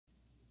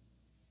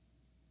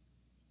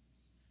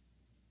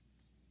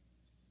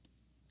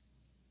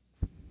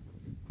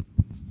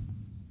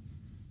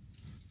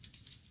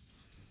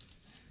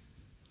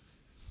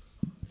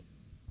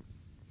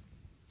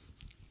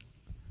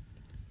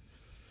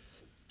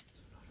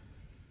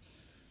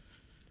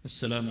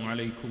السلام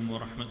عليكم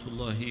ورحمة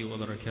الله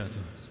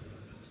وبركاته.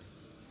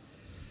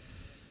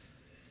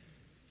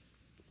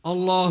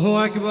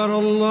 الله أكبر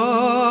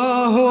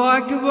الله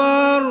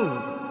أكبر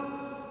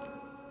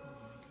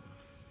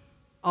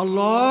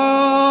الله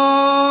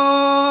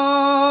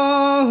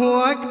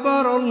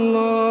أكبر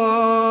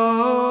الله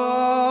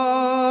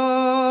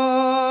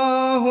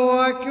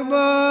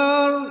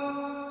أكبر.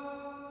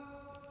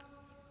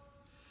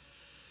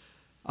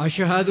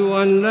 أشهد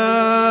أن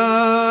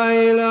لا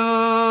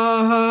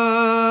إله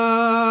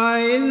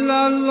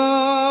إلا الله.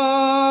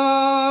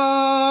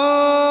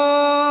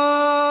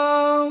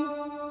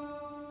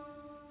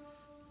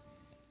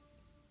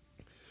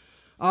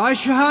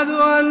 أشهد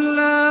أن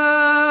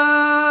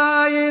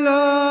لا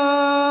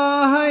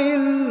إله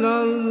إلا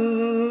الله.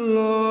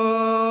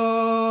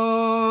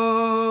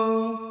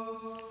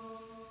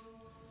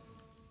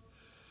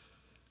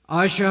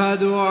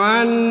 أشهد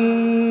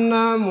أن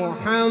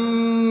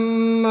محمدًا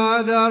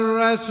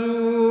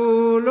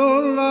رسول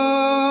الله.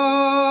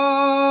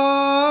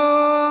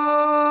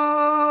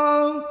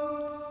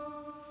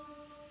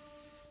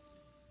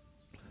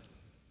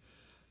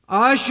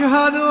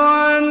 أشهد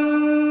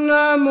أن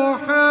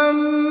محمدًا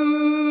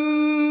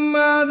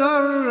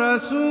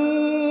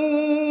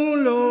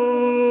رسول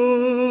الله.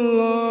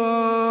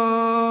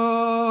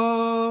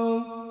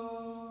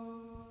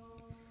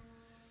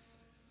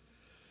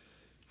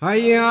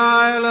 حي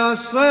على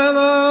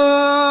الصلاة.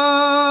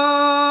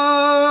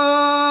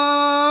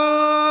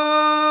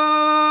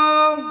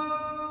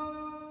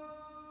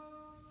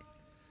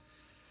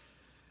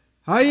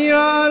 حي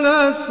على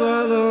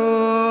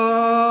الصلاة.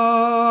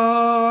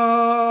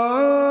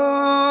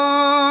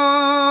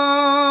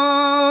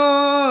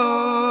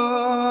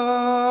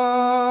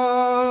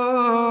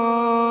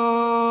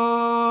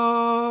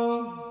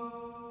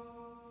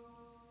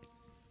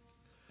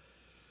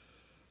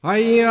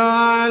 حي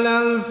على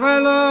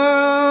الفلاح.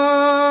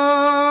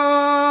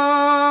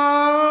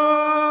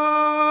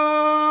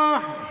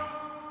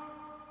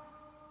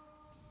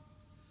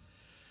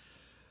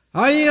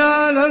 حي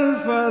على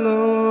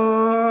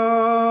الفلاح.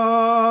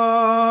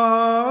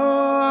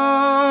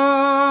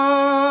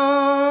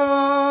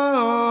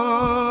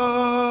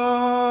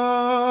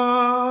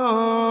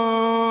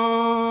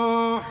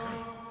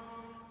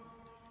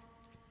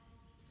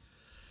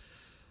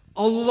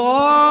 الله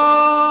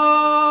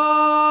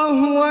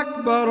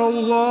أكبر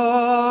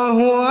الله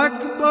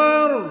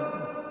أكبر.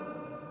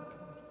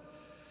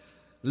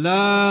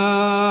 لا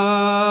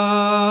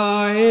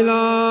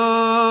إله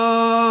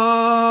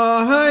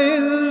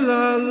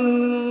إلا الله.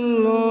 لا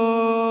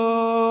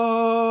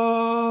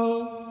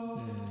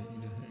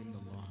إله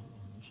إلا الله.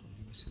 اللهم صل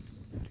وسلم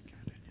وبارك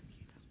على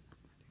نبينا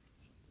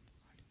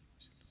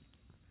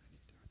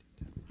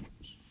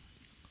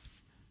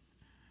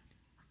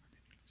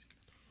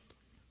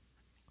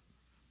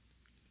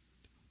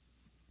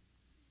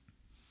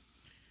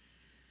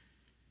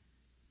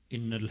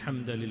إن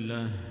الحمد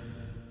لله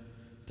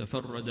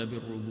تفرد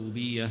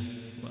بالربوبية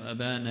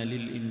وأبان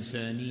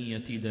للإنسانية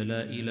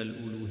دلائل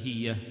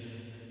الألوهية.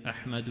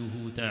 أحمده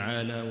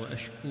تعالى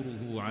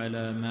وأشكره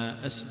على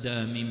ما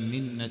أسدى من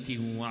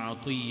منة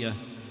وعطية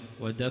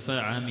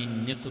ودفع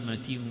من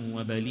نقمة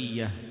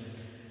وبلية.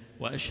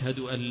 وأشهد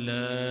أن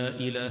لا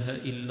إله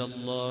إلا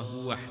الله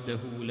وحده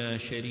لا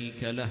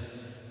شريك له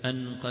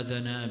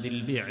أنقذنا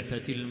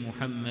بالبعثة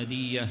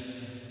المحمدية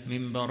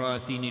من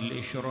براثن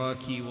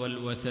الإشراك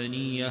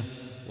والوثنية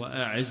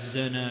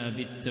وأعزنا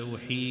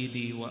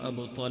بالتوحيد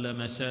وأبطل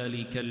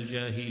مسالك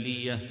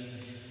الجاهلية.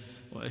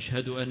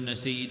 وأشهد أن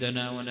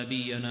سيدنا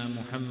ونبينا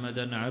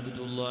محمدًا عبد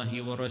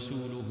الله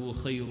ورسوله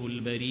خير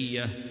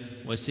البرية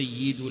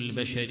وسيد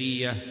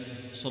البشرية،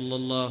 صلى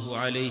الله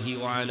عليه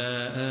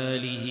وعلى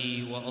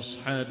آله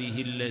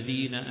وأصحابه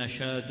الذين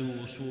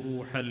أشادوا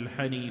صروح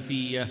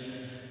الحنيفية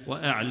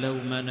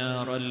وأعلوا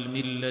منار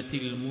الملة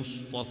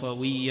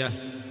المصطفوية،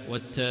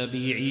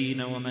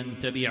 والتابعين ومن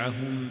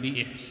تبعهم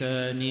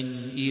بإحسان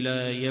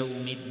إلى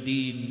يوم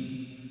الدين.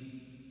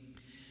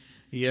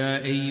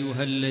 يا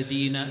أيها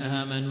الذين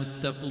آمنوا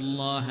اتقوا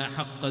الله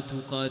حق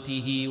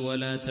تقاته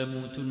ولا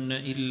تموتن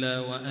إلا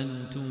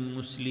وأنتم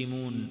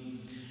مسلمون.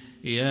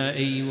 يا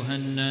أيها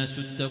الناس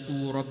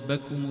اتقوا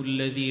ربكم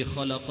الذي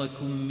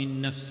خلقكم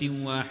من نفس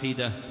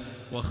واحدة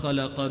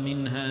وخلق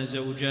منها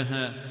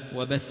زوجها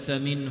وبث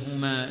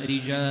منهما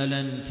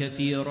رجالا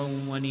كثيرا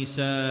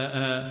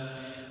ونساء،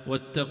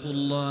 واتقوا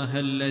الله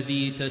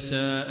الذي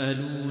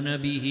تساءلون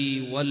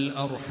به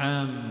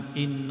والأرحام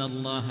إن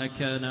الله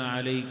كان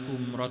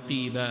عليكم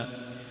رقيبا.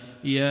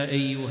 يا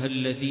أيها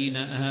الذين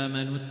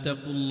آمنوا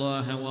اتقوا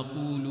الله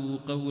وقولوا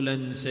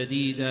قولا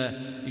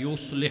سديدا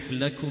يصلح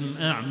لكم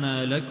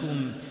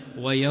أعمالكم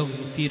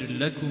ويغفر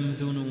لكم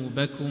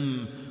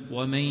ذنوبكم،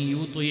 ومن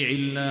يطع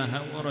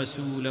الله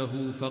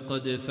ورسوله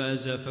فقد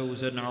فاز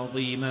فوزا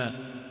عظيما.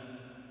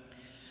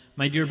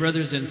 My dear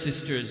brothers and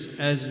sisters,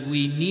 as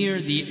we near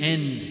the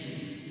end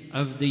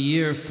of the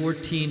year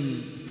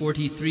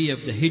 1443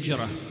 of the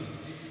Hijrah,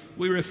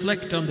 we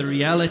reflect on the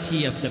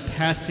reality of the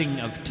passing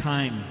of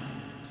time.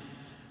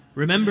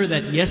 Remember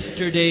that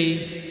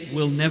yesterday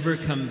will never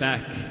come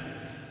back.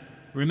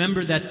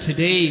 Remember that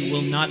today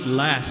will not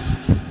last.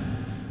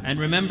 And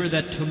remember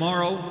that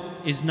tomorrow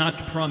is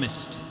not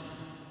promised.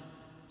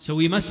 So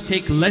we must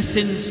take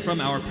lessons from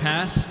our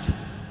past.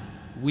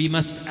 We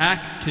must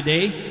act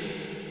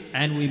today,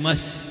 and we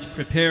must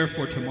prepare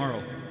for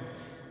tomorrow.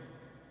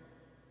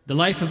 The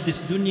life of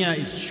this dunya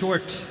is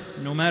short,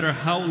 no matter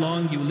how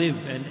long you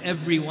live, and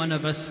every one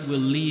of us will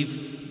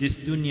leave this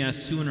dunya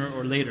sooner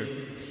or later.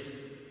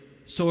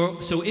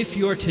 So if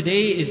your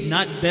today is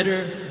not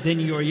better than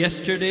your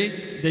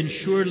yesterday, then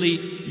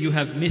surely you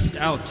have missed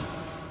out.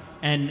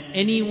 And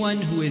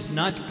anyone who is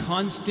not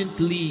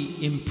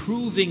constantly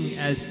improving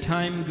as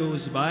time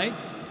goes by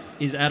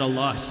is at a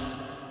loss.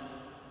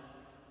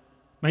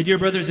 My dear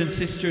brothers and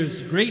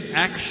sisters, great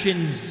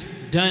actions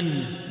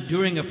done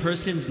during a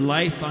person's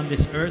life on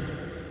this earth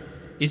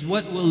is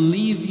what will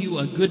leave you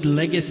a good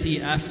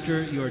legacy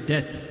after your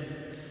death.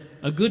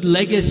 A good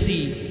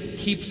legacy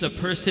keeps a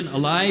person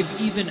alive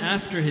even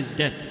after his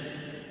death.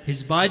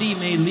 His body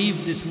may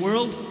leave this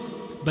world,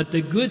 but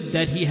the good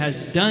that he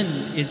has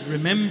done is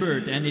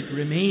remembered and it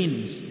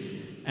remains.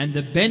 And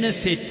the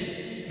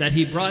benefit that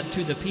he brought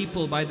to the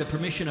people by the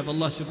permission of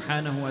Allah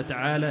subhanahu wa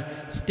ta'ala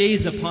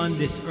stays upon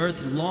this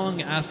earth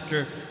long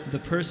after the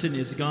person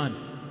is gone.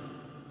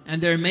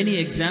 And there are many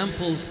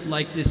examples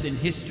like this in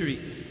history.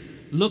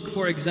 Look,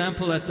 for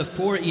example, at the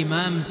 4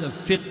 Imams of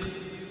fiqh.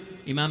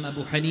 Imam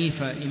Abu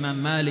Hanifa,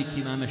 Imam Malik,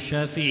 Imam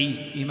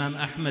al-Shafi'i, Imam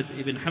Ahmad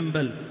ibn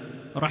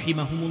Hanbal,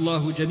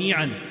 rahimahumullahu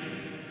jami'an.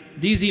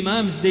 These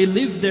Imams, they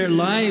lived their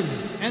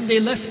lives and they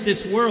left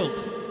this world.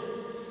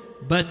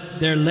 But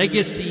their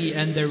legacy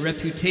and their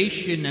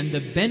reputation and the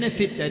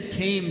benefit that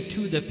came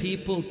to the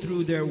people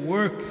through their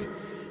work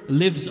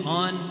lives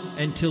on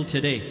until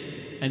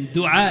today. And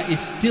dua is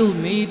still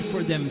made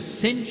for them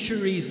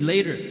centuries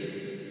later.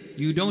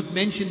 You don't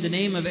mention the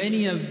name of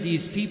any of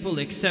these people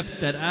except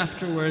that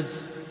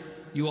afterwards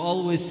you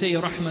always say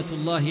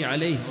rahmatullahi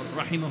alayhi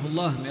or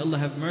rahimahullah, may Allah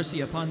have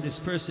mercy upon this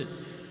person.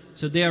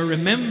 So they are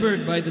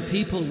remembered by the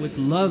people with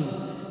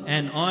love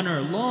and honor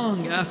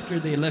long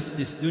after they left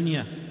this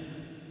dunya.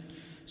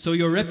 So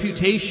your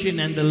reputation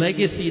and the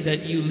legacy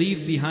that you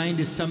leave behind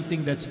is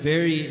something that's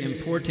very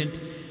important,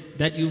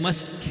 that you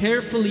must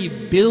carefully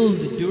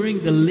build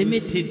during the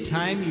limited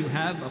time you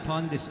have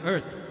upon this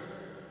earth.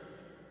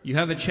 You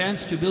have a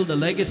chance to build a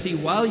legacy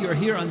while you're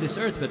here on this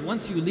earth, but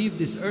once you leave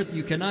this earth,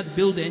 you cannot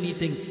build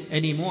anything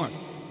anymore.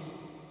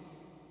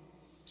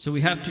 So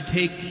we have to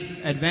take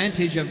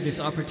advantage of this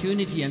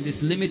opportunity and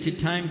this limited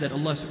time that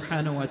Allah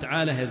subhanahu wa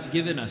ta'ala has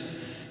given us.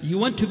 You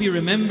want to be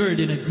remembered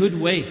in a good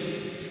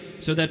way,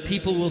 so that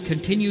people will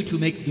continue to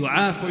make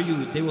dua for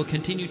you, they will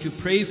continue to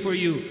pray for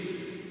you.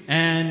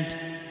 And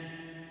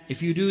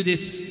if you do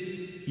this,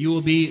 you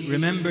will be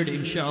remembered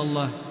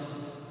inshaAllah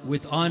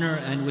with honor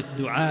and with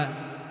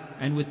dua,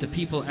 and with the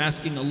people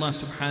asking Allah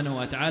subhanahu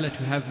wa ta'ala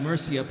to have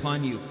mercy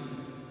upon you.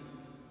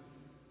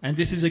 And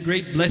this is a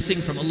great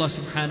blessing from Allah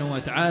subhanahu wa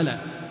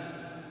ta'ala,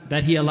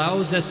 that He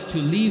allows us to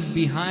leave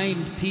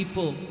behind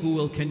people who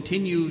will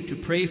continue to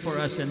pray for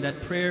us, and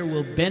that prayer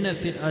will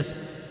benefit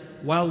us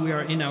while we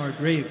are in our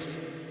graves.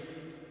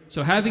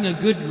 So having a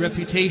good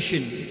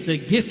reputation, it's a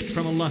gift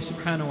from Allah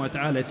subhanahu wa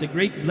ta'ala. It's a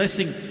great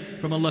blessing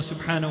from Allah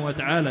subhanahu wa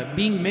ta'ala.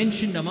 Being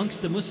mentioned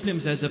amongst the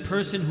Muslims as a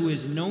person who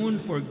is known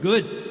for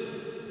good.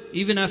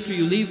 Even after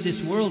you leave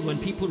this world, when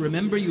people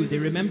remember you, they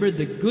remember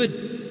the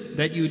good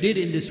that you did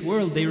in this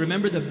world. They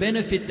remember the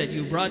benefit that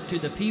you brought to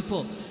the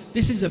people.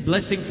 This is a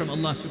blessing from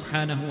Allah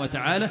subhanahu wa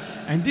ta'ala,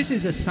 and this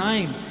is a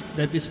sign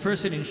that this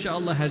person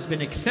inshallah has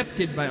been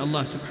accepted by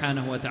Allah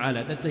subhanahu wa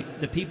ta'ala, that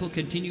the people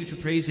continue to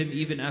praise him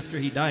even after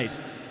he dies.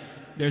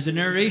 There's a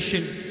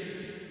narration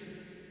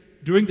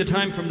during the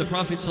time from the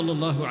Prophet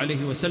sallallahu alaihi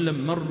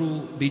wasallam,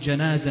 marru bi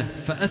janazah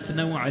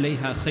fa'athnaw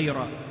alayha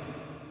khayra,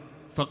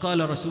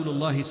 faqala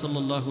Rasulullah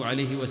sallallahu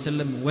alaihi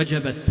wasallam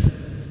wajabat,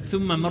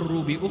 ثم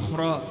مروا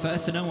بأخرى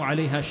فأثنوا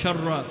عليها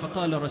شرا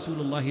فقال رسول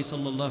الله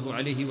صلى الله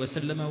عليه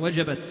وسلم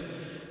وجبت،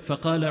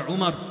 فقال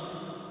عمر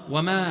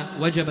وما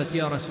وجبت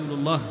يا رسول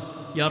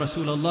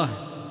الله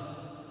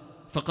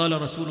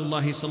فقال رسول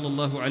الله صلى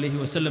الله عليه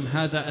وسلم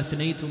هذا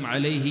أثنيتم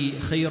عليه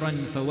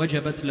خيرا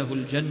فوجبت له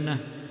الجنة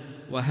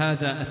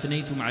وهذا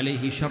أثنيتم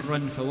عليه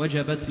شرا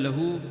فوجبت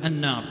له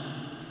النار.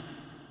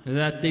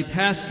 That they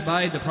passed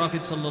by the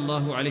Prophet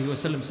sallallahu alaihi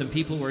wasallam. Some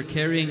people were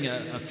carrying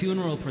a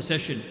funeral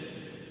procession.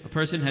 A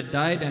person had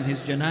died and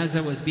his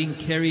janazah was being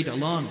carried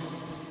along.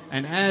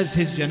 And as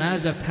his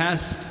janazah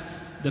passed,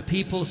 the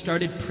people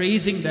started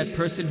praising that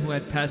person who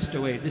had passed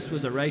away. This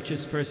was a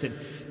righteous person.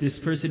 This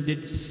person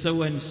did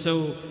so and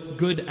so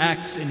good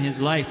acts in his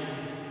life.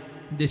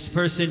 This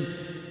person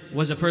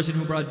was a person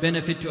who brought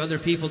benefit to other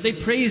people. They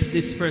praised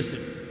this person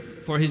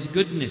for his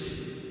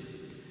goodness.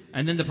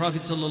 And then the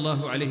Prophet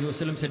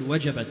ﷺ said,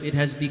 wajabat, it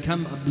has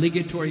become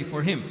obligatory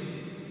for him.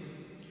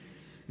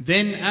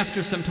 Then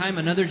after some time,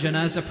 another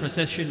janazah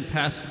procession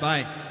passed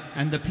by,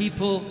 and the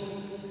people,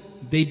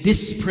 they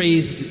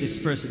dispraised this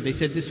person. They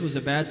said this was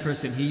a bad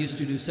person, he used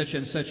to do such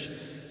and such.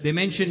 They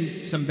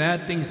mentioned some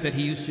bad things that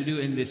he used to do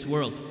in this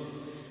world.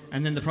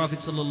 And then the Prophet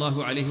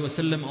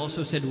ﷺ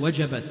also said,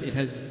 wajabat, it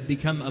has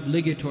become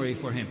obligatory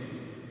for him.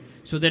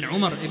 So then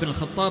Umar ibn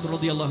al-Khattab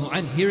radiallahu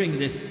anh, hearing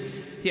this,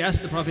 he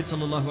asked the Prophet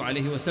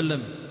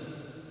ﷺ,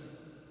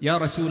 Ya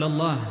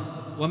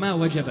Rasulallah, wama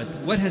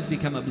wajabat, what has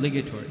become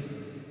obligatory?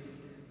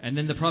 And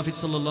then the Prophet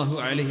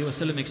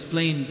ﷺ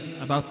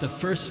explained about the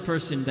first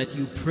person that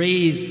you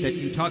praised, that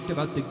you talked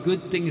about the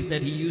good things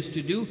that he used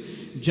to do.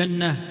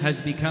 Jannah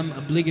has become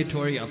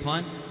obligatory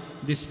upon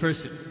this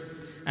person.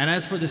 And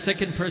as for the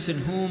second person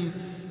whom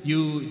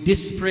you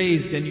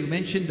dispraised and you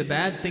mentioned the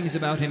bad things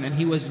about him, and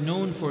he was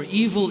known for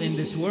evil in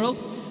this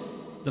world,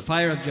 the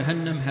fire of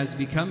Jahannam has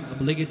become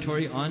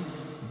obligatory on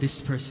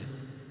this person.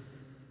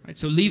 Right?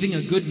 So leaving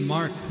a good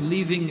mark,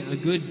 leaving a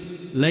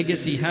good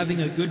legacy,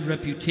 having a good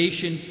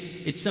reputation,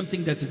 it's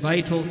something that's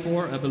vital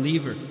for a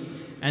believer.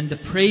 And the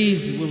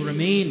praise will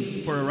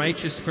remain for a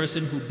righteous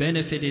person who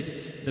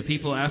benefited the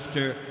people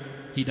after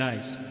he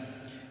dies.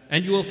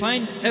 And you will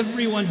find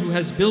everyone who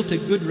has built a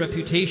good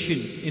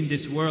reputation in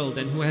this world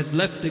and who has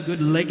left a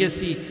good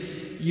legacy,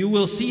 you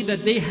will see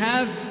that they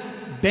have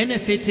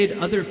benefited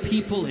other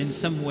people in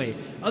some way.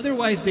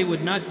 Otherwise, they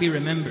would not be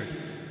remembered.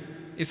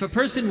 If a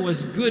person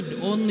was good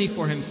only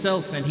for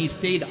himself and he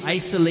stayed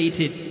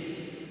isolated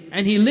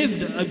and he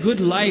lived a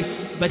good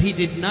life, but he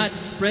did not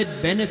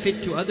spread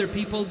benefit to other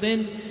people,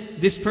 then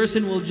this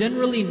person will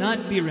generally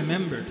not be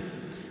remembered.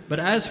 But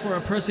as for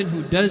a person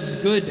who does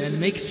good and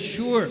makes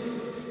sure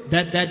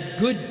that that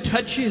good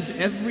touches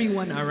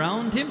everyone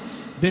around him,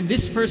 then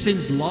this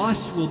person's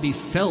loss will be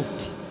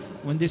felt.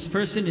 When this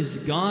person is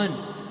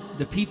gone,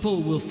 the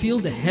people will feel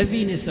the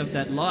heaviness of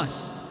that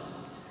loss.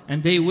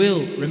 And they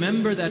will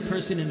remember that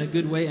person in a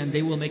good way, and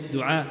they will make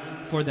dua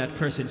for that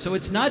person. So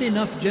it's not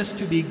enough just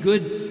to be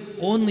good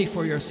only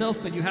for yourself,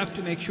 but you have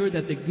to make sure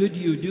that the good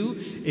you do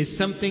is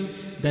something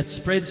that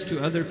spreads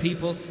to other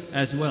people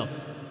as well.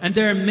 And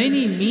there are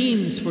many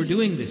means for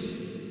doing this.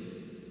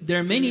 There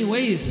are many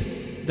ways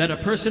that a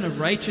person of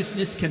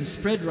righteousness can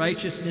spread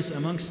righteousness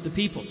amongst the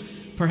people.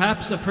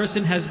 Perhaps a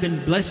person has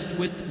been blessed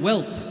with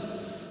wealth,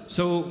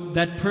 so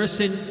that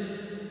person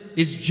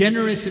is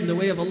generous in the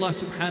way of Allah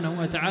subhanahu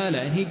wa ta'ala,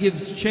 and he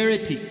gives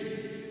charity,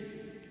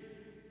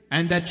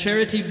 and that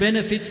charity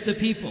benefits the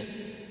people.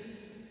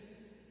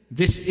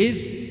 This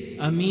is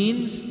a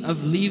means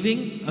of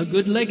leaving a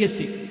good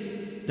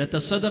legacy, that the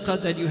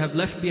sadaqah that you have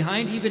left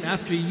behind, even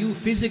after you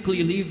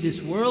physically leave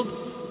this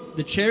world,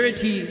 the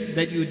charity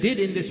that you did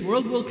in this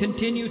world will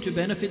continue to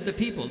benefit the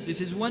people. This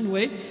is one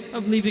way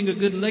of leaving a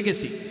good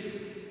legacy.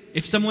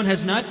 If someone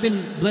has not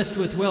been blessed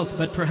with wealth,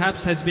 but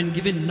perhaps has been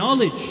given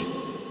knowledge,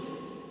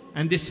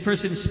 and this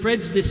person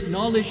spreads this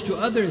knowledge to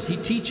others, he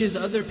teaches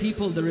other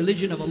people the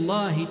religion of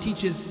Allah, he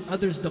teaches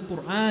others the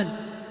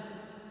Quran,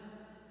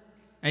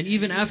 and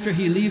even after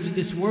he leaves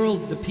this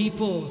world, the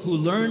people who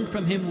learned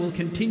from him will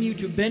continue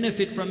to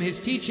benefit from his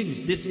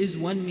teachings. This is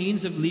one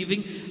means of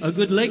leaving a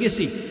good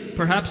legacy.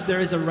 Perhaps there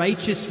is a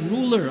righteous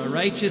ruler, a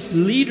righteous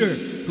leader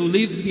who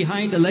leaves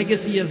behind a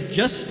legacy of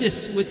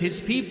justice with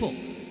his people.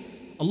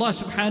 Allah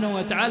subhanahu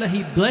wa ta'ala,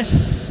 He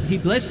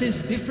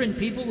blesses different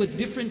people with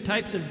different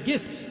types of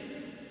gifts.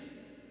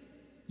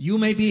 You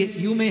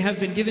may have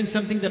been given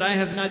something that I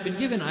have not been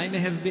given. I may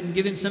have been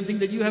given something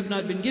that you have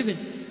not been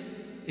given.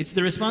 It's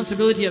the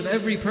responsibility of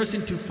every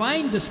person to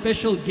find the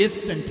special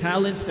gifts and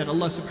talents that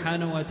Allah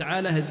subhanahu wa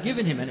ta'ala has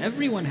given him, and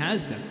everyone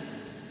has them.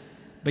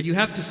 But you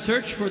have to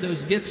search for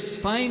those gifts,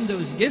 find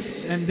those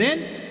gifts, and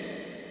then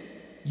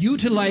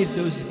utilize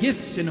those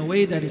gifts in a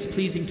way that is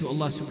pleasing to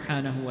Allah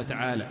subhanahu wa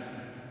ta'ala,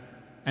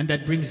 and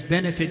that brings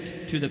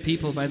benefit to the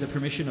people by the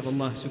permission of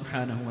Allah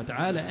subhanahu wa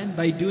ta'ala. And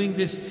by doing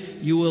this,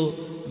 you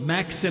will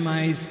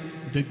maximize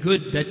the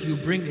good that you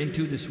bring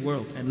into this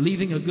world, and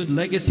leaving a good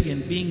legacy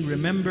and being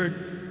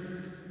remembered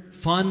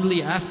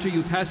fondly after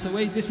you pass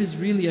away. This is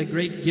really a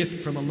great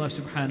gift from Allah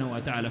subhanahu wa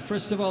ta'ala.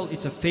 First of all,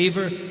 it's a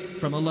favor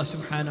from Allah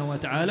subhanahu wa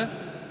ta'ala,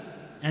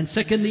 and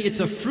secondly, it's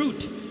a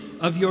fruit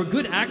of your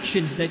good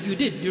actions that you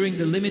did during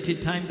the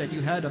limited time that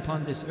you had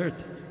upon this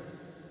earth.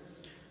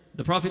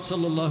 The Prophet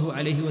sallallahu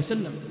alaihi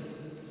wasallam,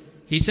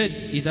 he said,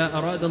 إِذَا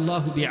أَرَادَ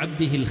اللَّهُ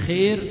بِعَبْدِهِ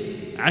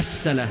الْخَيْرِ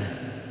عَسَّلَهُ.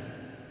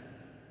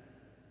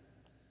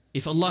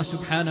 If Allah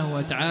subhanahu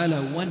wa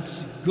ta'ala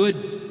wants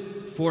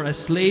good for a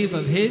slave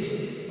of his,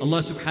 Allah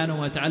subhanahu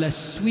wa ta'ala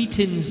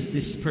sweetens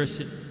this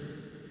person.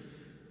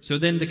 So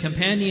then the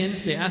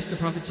companions, they asked the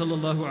Prophet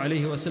sallallahu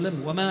alaihi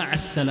wasallam, وَمَا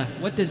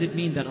عَسَّلَهُ? What does it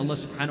mean that Allah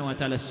subhanahu wa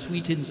ta'ala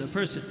sweetens a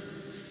person?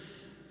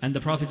 And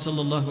the Prophet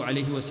sallallahu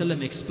alaihi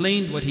wasallam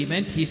explained what he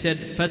meant. He said,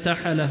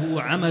 فَتَحَ لَهُ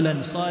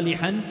عَمَلًا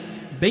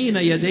صَالِحًا بَيْنَ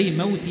يَدَيْ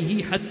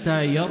مَوْتِهِ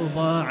حَتَّى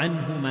يَرْضَى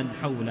عَنْهُ مَنْ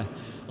حَوْلَهُ.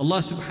 Allah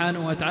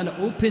subhanahu wa ta'ala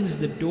opens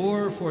the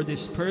door for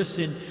this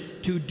person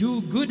to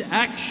do good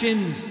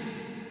actions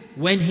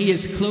when he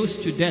is close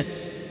to death.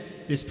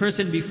 This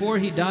person, before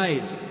he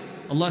dies,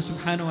 Allah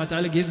subhanahu wa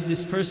ta'ala gives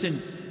this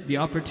person the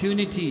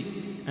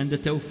opportunity and the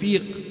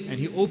tawfiq, and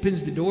He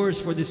opens the doors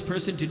for this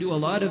person to do a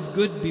lot of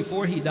good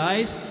before he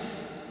dies.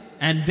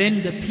 And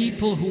then the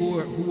people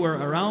who were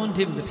around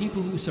him, the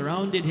people who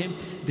surrounded him,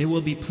 they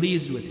will be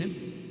pleased with him.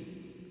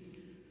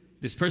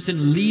 This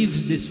person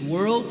leaves this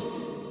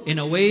world in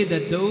a way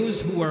that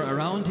those who are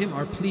around him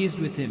are pleased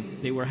with him.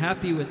 They were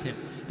happy with him.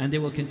 And they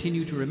will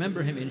continue to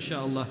remember him,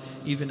 inshallah,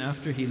 even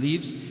after he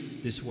leaves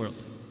this world.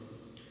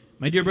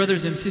 My dear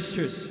brothers and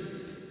sisters,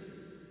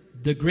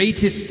 the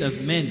greatest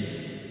of men,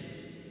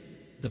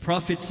 the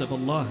prophets of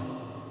Allah,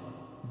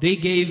 they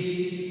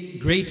gave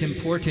great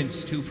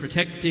importance to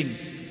protecting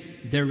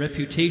their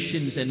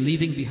reputations and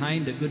leaving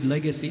behind a good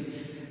legacy.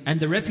 And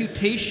the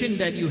reputation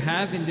that you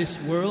have in this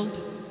world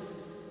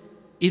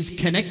is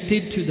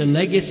connected to the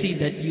legacy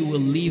that you will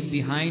leave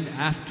behind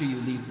after you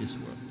leave this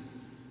world.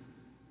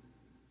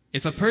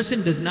 If a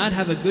person does not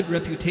have a good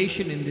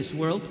reputation in this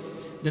world,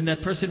 then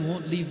that person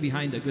won't leave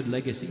behind a good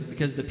legacy,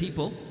 because the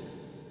people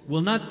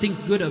will not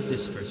think good of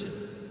this person.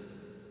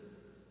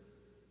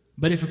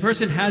 But if a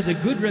person has a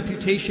good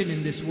reputation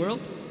in this world,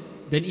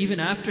 then even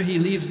after he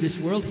leaves this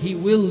world, he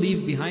will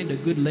leave behind a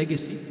good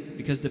legacy,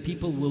 because the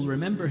people will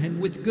remember him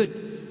with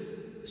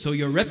good. So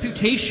your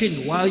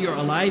reputation while you're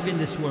alive in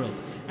this world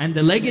and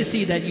the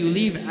legacy that you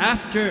leave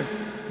after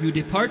you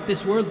depart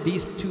this world,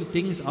 these two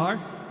things are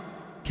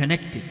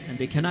connected and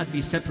they cannot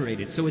be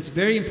separated. So it's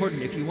very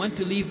important, if you want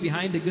to leave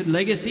behind a good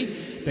legacy,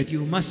 that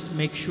you must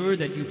make sure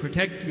that you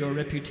protect your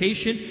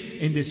reputation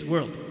in this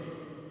world.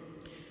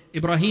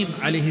 Ibrahim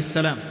alayhi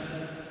salam,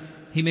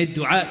 he made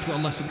dua to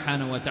Allah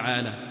subhanahu wa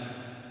ta'ala.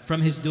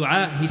 From his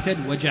dua, he said,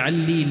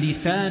 وَجَعَلْ لِي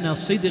لِسَانَ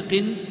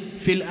صِدْقٍ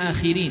فِي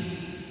الْآخِرِينَ.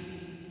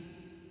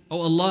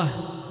 Oh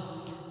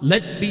Allah,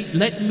 let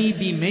me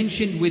be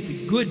mentioned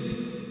with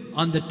good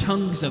on the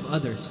tongues of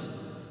others.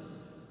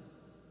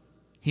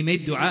 He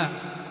made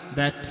dua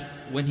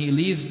that when he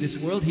leaves this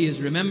world, he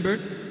is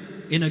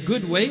remembered in a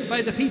good way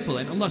by the people.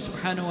 And Allah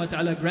subhanahu wa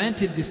ta'ala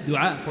granted this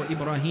dua for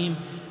Ibrahim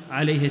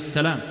alayhi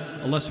salam.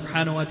 Allah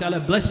subhanahu wa ta'ala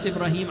blessed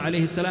Ibrahim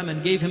alayhi salam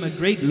and gave him a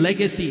great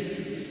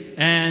legacy.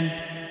 And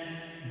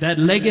that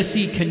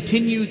legacy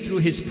continued through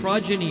his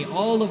progeny.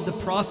 All of the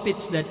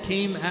prophets that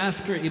came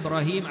after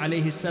Ibrahim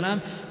alayhi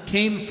salam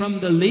came from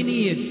the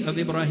lineage of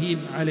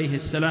Ibrahim alayhi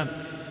salam,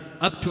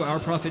 up to our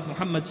Prophet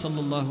Muhammad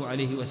sallallahu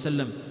alayhi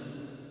wasallam,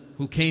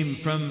 who came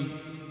from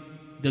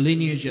the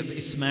lineage of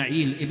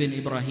Ismail ibn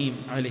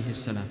Ibrahim alayhi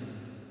salam.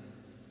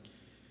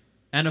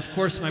 And of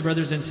course, my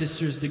brothers and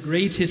sisters, the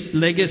greatest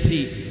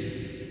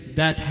legacy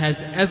that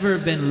has ever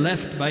been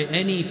left by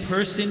any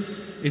person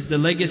is the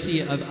legacy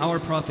of our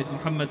Prophet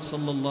Muhammad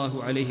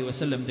sallallahu alayhi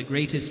wasallam, the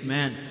greatest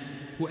man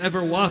who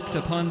ever walked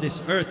upon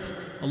this earth.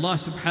 Allah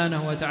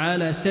subhanahu wa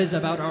ta'ala says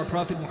about our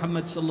Prophet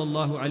Muhammad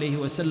sallallahu alayhi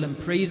wasallam,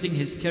 praising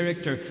his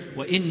character,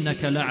 وَإِنَّكَ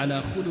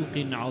لَعَلَى خُلُقٍ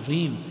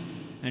عَظِيمٍ.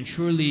 And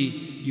surely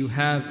you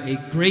have a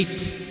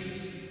great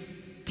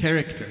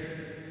character.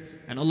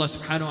 And Allah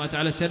subhanahu wa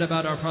ta'ala said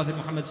about our Prophet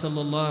Muhammad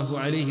sallallahu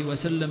alayhi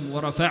wasallam,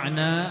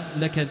 وَرَفَعْنَا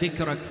لَكَ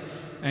ذِكْرَكَ.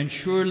 And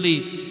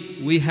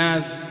surely we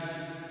have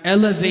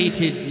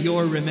elevated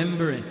your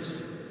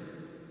remembrance.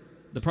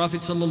 The Prophet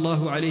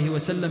sallallahu alaihi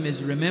wasallam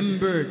is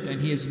remembered and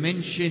he is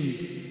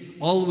mentioned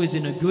always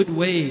in a good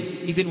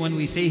way. Even when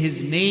we say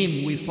his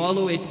name, we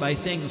follow it by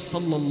saying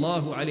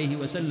sallallahu alaihi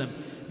wasallam.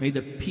 May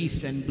the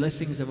peace and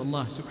blessings of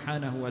Allah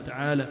subhanahu wa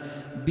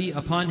ta'ala be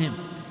upon him.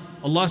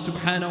 Allah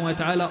subhanahu wa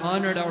ta'ala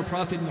honored our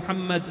Prophet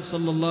Muhammad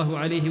sallallahu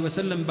alaihi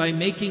wasallam by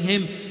making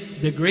him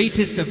the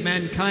greatest of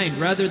mankind,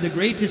 rather the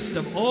greatest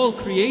of all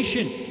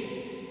creation.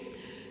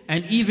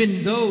 And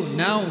even though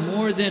now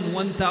more than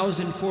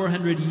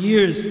 1,400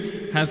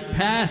 years have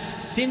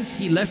passed since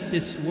he left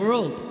this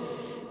world,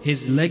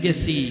 his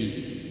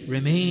legacy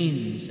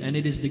remains, and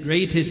it is the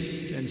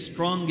greatest and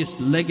strongest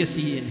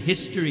legacy in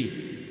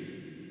history.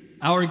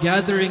 Our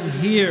gathering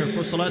here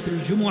for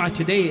Salatul Jumua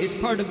today is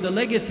part of the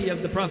legacy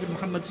of the Prophet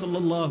Muhammad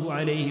sallallahu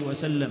alayhi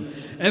wasallam.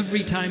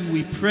 Every time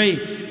we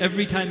pray,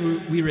 every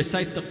time we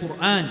recite the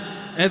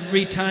Quran,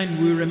 every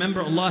time we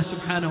remember Allah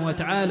subhanahu wa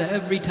ta'ala,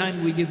 every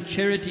time we give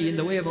charity in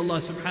the way of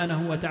Allah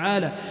subhanahu wa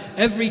ta'ala,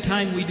 every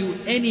time we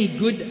do any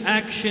good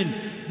action,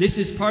 this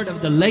is part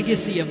of the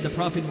legacy of the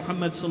Prophet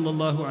Muhammad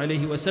sallallahu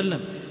alayhi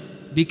wasallam,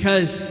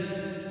 because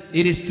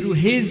it is through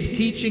his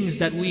teachings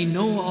that we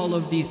know all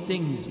of these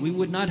things. We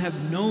would not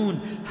have known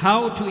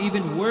how to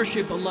even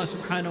worship Allah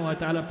subhanahu wa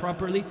ta'ala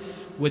properly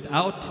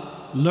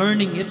without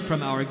learning it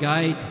from our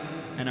guide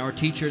and our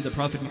teacher, the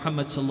Prophet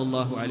Muhammad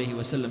sallallahu alaihi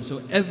wasallam.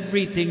 So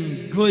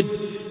everything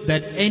good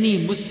that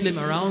any Muslim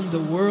around the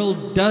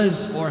world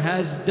does or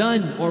has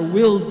done or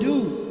will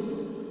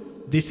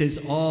do, this is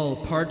all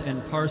part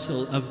and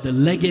parcel of the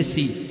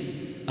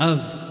legacy of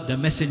the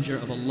Messenger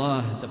of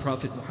Allah, the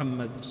Prophet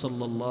Muhammad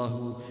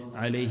sallallahu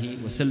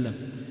alaihi wasallam.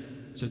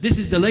 So this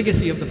is the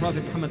legacy of the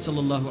Prophet Muhammad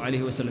sallallahu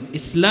alaihi wasallam.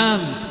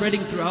 Islam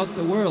spreading throughout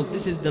the world,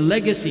 this is the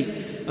legacy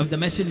of the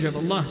Messenger of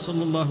Allah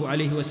sallallahu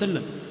alaihi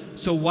wasallam.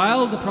 So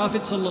while the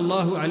Prophet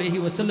sallallahu alaihi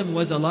wasallam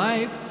was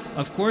alive,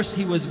 of course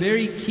he was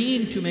very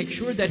keen to make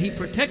sure that he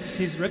protects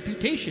his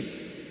reputation.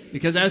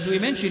 Because as we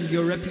mentioned,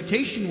 your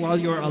reputation while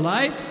you're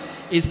alive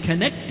is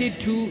connected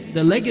to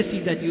the legacy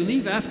that you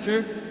leave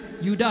after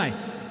you die.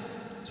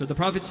 So the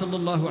Prophet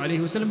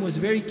ﷺ was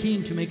very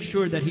keen to make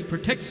sure that he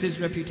protects his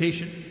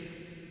reputation.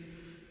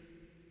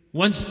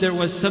 Once there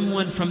was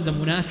someone from the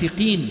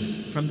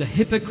munafiqeen, from the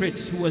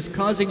hypocrites, who was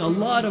causing a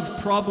lot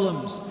of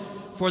problems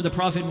for the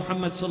Prophet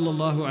Muhammad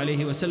sallallahu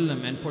alaihi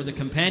wasallam and for the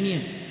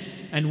companions.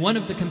 And one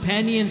of the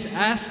companions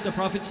asked the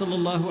Prophet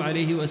sallallahu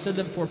alaihi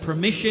wasallam for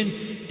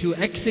permission to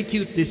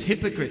execute this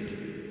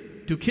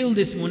hypocrite, to kill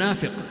this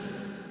munafiq.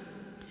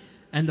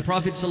 And the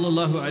Prophet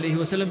sallallahu alaihi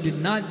wasallam did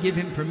not give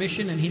him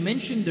permission, and he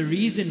mentioned the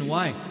reason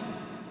why.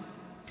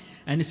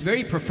 And it's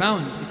very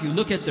profound if you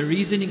look at the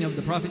reasoning of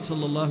the Prophet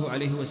sallallahu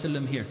alaihi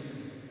wasallam here.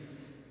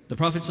 The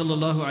Prophet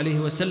sallallahu alaihi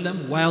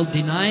wasallam, while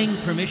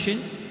denying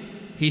permission,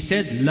 he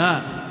said,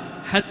 "La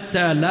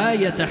hatta la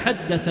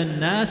yatahaddath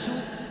an-nasu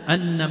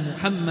anna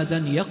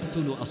Muhammadan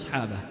yaqtulu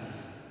ashabah."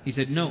 He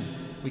said, "No,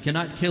 we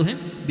cannot kill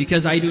him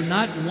because I do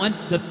not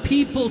want the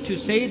people to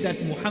say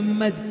that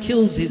Muhammad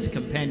kills his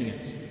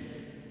companions."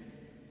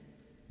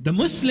 The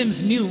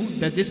Muslims knew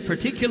that this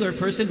particular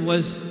person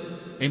was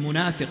a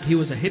munafiq, he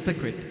was a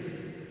hypocrite.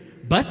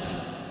 But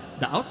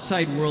the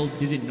outside world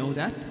didn't know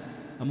that.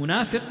 A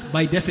munafiq,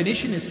 by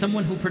definition, is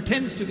someone who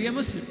pretends to be a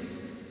Muslim.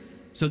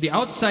 So the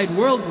outside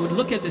world would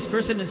look at this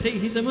person and say,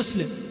 he's a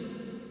Muslim.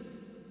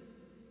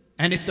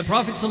 And if the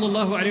Prophet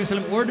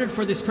ﷺ ordered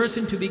for this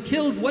person to be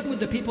killed, what would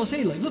the people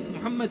say? Like, look,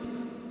 Muhammad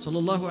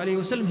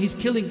ﷺ, he's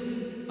killing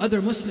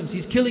other Muslims,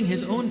 he's killing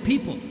his own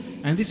people.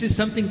 And this is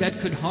something that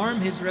could harm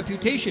his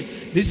reputation.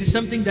 This is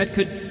something that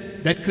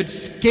could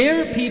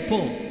scare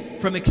people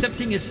from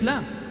accepting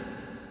Islam.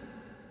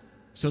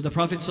 So the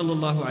Prophet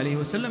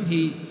ﷺ,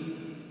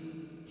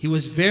 he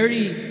was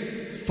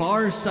very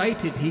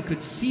far-sighted. He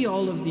could see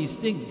all of these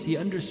things. He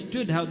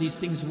understood how these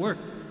things work.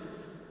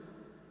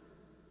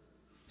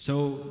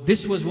 So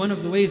this was one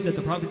of the ways that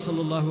the Prophet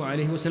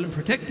ﷺ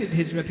protected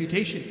his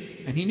reputation.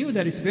 And he knew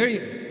that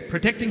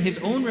protecting his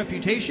own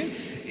reputation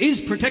is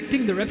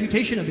protecting the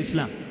reputation of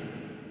Islam.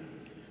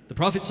 The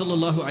Prophet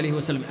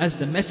ﷺ, as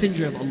the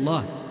messenger of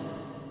Allah,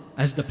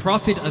 as the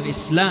Prophet of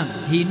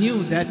Islam, he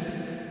knew that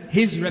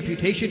his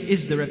reputation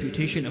is the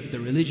reputation of the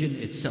religion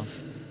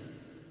itself.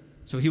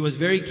 So he was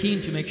very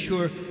keen to make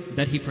sure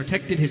that he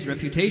protected his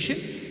reputation,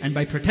 and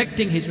by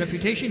protecting his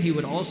reputation, he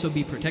would also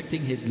be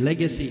protecting his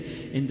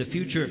legacy in the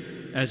future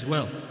as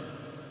well.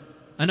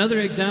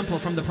 Another example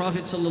from the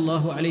Prophet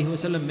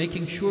ﷺ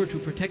making sure to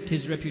protect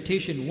his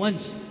reputation.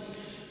 Once,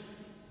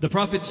 the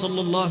Prophet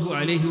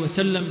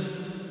ﷺ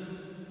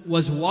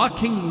was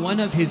walking one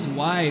of his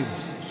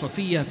wives,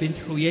 Safiya bint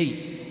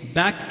Huyay,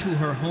 back to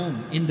her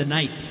home in the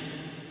night.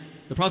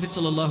 The Prophet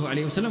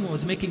ﷺ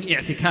was making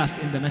i'tikaf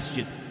in the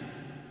masjid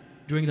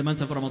during the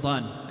month of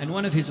Ramadan. And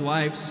one of his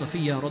wives,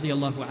 Safiya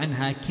radiallahu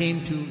anha,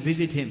 came to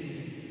visit him.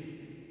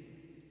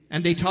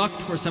 And they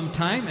talked for some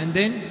time, and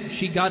then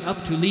she got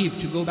up to leave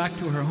to go back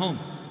to her home.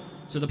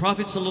 So the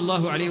Prophet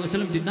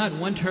ﷺ did not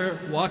want her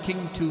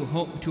walking to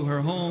her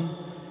home,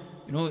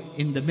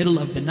 in the middle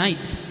of the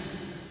night.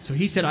 So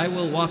he said, "I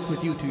will walk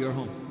with you to your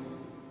home."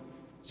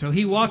 So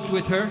he walked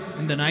with her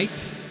in the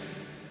night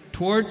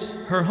towards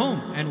her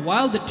home. And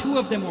while the two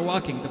of them were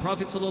walking, the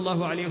Prophet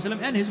ﷺ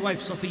and his wife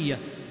Safiya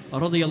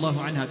radiyallahu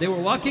anha, they were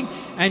walking,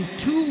 and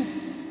two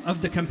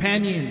of the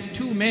companions,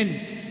 two men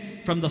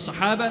from the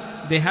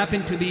Sahaba, they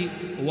happened to be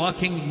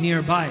walking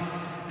nearby.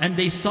 And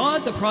they saw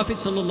the Prophet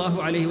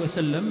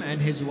ﷺ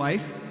and his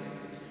wife,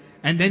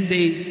 and then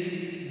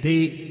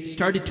they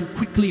started to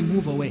quickly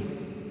move away.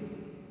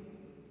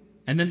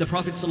 And then the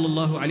Prophet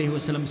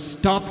ﷺ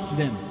stopped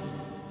them.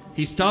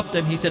 He stopped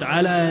them, he said,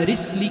 "Ala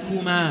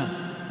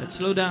rislikuma." Let's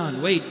slow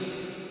down, wait.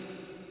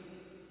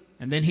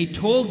 And then he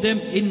told them,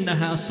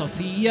 "Innaha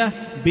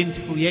Safiya bint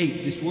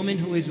Huyay." This woman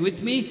who is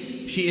with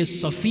me, she is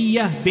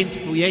Safiya bint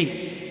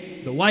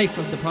Huyay, the wife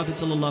of the Prophet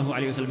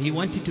ﷺ. He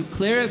wanted to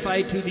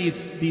clarify to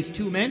these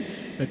two men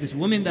that this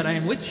woman that I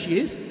am with, she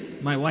is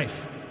my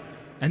wife.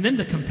 And then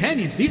the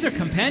companions, these are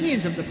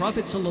companions of the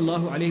Prophet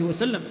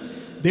ﷺ.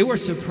 They were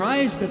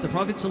surprised that the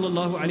Prophet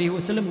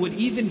ﷺ would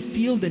even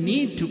feel the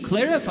need to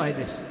clarify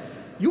this.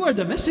 You are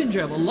the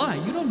messenger of Allah.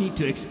 You don't need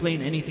to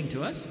explain anything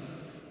to us.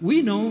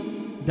 We know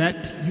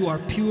that you are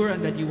pure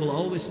and that you will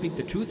always speak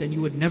the truth and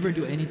you would never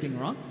do anything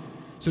wrong.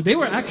 So they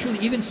were actually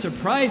even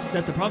surprised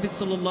that the Prophet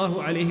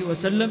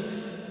ﷺ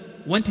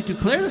wanted to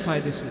clarify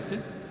this with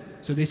them.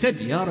 So they said,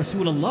 "Ya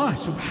Rasulullah,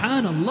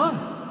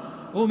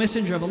 Subhanallah, O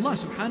Messenger of Allah,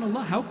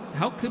 Subhanallah,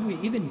 how could we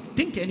even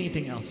think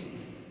anything else?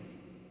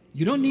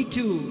 You don't need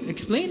to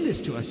explain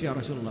this to us, Ya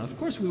Rasulullah. Of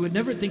course, we would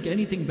never think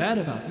anything bad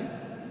about you."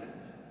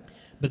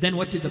 But then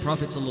what did the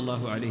Prophet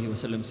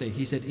ﷺ say?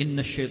 He said,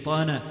 "Inna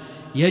ash-shaytana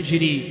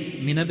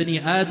yajri min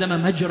ibni Adama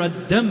majra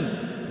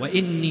ad-dam wa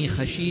inni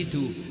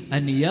khashitu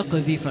an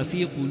yaqdhifa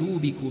fi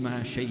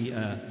qulubikuma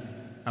shay'a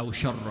aw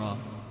sharra."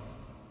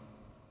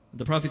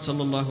 The Prophet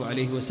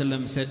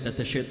ﷺ said that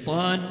the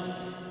shaitan,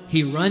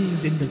 he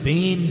runs in the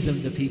veins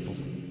of the people.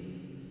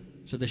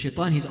 So the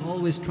shaitan, he's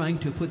always trying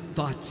to put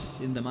thoughts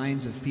in the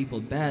minds of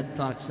people, bad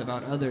thoughts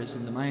about others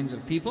in the minds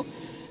of people.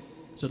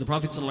 So the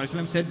Prophet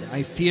ﷺ said,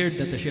 "I feared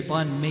that the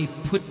shaitan may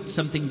put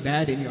something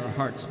bad in your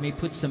hearts, may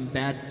put some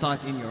bad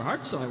thought in your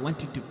hearts, so I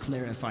wanted to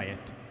clarify it."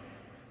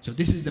 So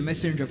this is the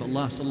Messenger of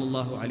Allah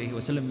sallallahu alaihi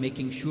wasallam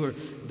making sure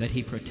that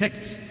he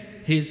protects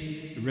his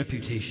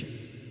reputation.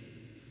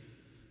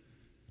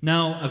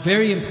 Now, a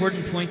very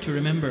important point to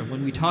remember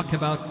when we talk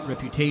about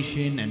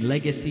reputation and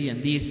legacy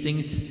and these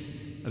things,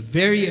 a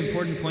very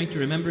important point to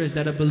remember is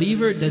that a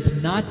believer does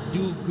not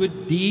do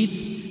good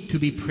deeds to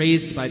be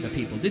praised by the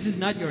people. This is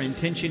not your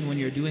intention when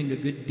you're doing a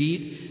good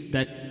deed,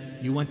 that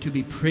you want to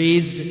be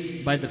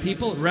praised by the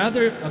people.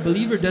 Rather, a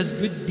believer does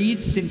good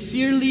deeds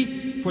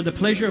sincerely for the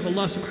pleasure of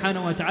Allah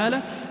subhanahu wa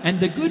ta'ala,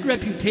 and the good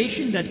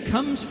reputation that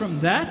comes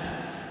from that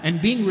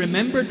and being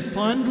remembered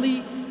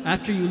fondly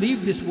after you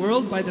leave this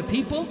world by the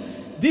people,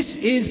 this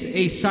is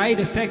a side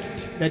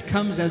effect that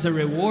comes as a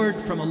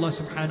reward from Allah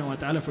subhanahu wa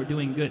ta'ala for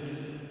doing good.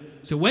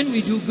 So when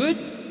we do good,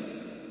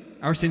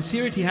 our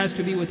sincerity has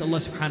to be with Allah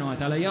subhanahu wa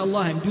ta'ala. Ya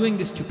Allah, I'm doing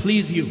this to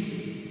please you.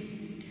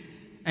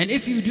 And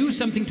if you do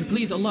something to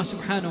please Allah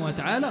subhanahu wa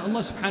ta'ala,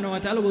 Allah subhanahu wa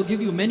ta'ala will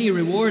give you many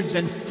rewards,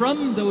 and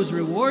from those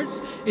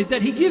rewards is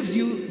that He gives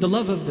you the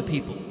love of the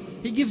people.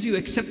 He gives you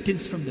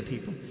acceptance from the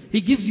people.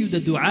 He gives you the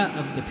dua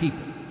of the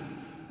people.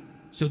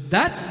 So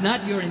that's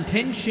not your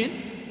intention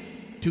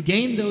to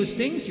gain those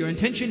things. Your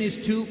intention is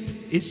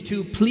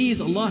to please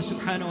Allah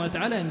subhanahu wa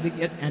ta'ala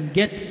and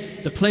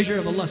get the pleasure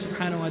of Allah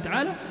subhanahu wa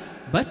ta'ala.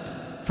 But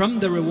from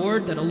the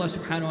reward that Allah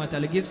subhanahu wa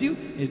ta'ala gives you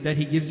is that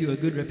He gives you a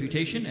good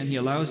reputation, and He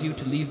allows you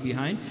to leave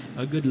behind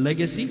a good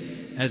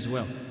legacy as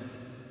well.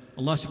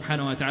 Allah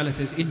subhanahu wa ta'ala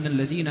says, إِنَّ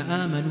الَّذِينَ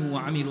آمَنُوا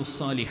وَعَمِلُوا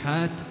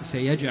الصَّالِحَاتِ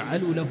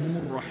سَيَجْعَلُ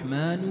لَهُمُ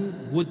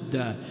الرَّحْمَنُ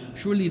وُدًّا.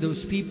 Surely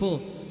those people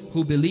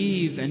who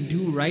believe and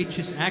do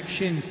righteous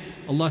actions,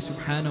 Allah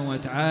subhanahu wa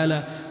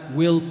ta'ala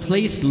will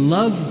place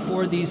love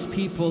for these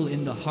people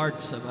in the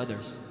hearts of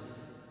others.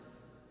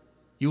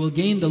 You will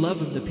gain the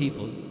love of the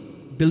people.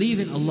 Believe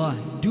in Allah,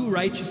 do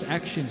righteous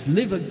actions,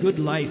 live a good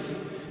life,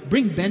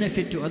 bring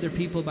benefit to other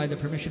people by the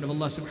permission of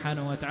Allah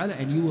subhanahu wa ta'ala,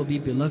 and you will be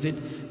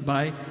beloved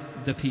by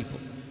the people.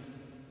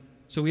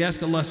 So we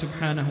ask Allah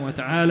subhanahu wa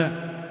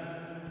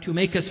ta'ala to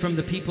make us from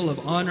the people of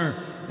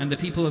honor and the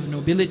people of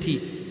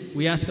nobility.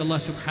 We ask Allah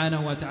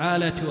subhanahu wa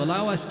ta'ala to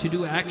allow us to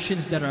do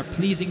actions that are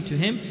pleasing to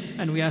Him,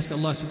 and we ask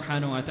Allah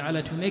subhanahu wa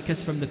ta'ala to make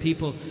us from the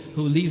people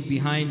who leave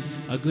behind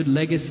a good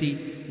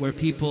legacy where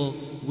people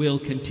will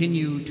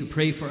continue to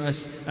pray for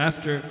us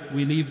after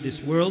we leave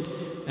this world.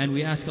 And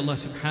we ask Allah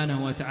subhanahu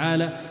wa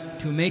ta'ala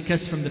to make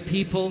us from the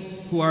people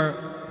who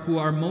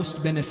are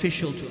most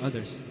beneficial to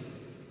others.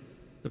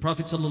 The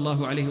Prophet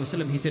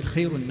ﷺ, he said,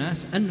 خَيْرُ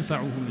النَّاسِ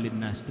أَنْفَعُهُمْ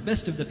لِلنَّاسِ. The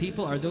best of the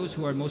people are those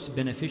who are most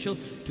beneficial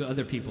to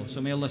other people.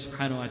 So may Allah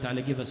subhanahu wa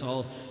ta'ala give us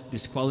all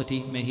this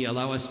quality. May He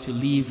allow us to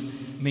leave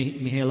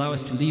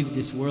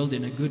this world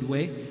in a good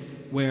way,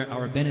 where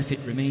our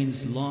benefit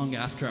remains long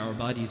after our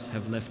bodies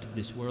have left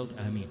this world.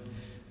 Ameen.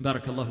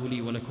 بارك الله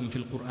لي ولكم في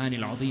القرآن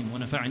العظيم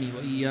ونفعني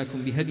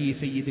وإياكم بهدي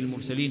سيد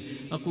المرسلين.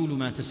 أقول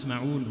ما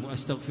تسمعون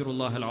وأستغفر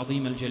الله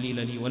العظيم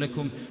الجليل لي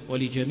ولكم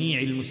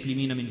ولجميع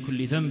المسلمين من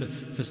كل ذنب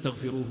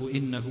فاستغفروه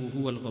إنه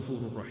هو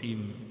الغفور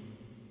الرحيم.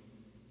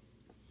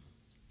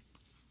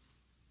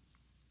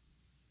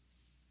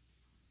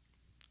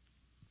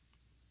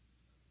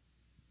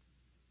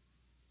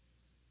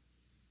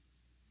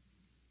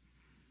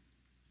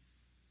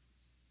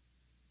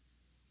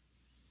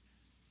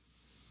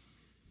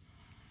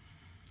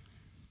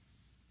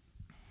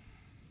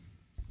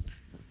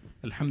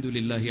 الحمد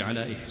لله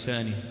على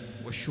إحسانه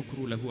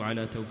والشكر له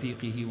على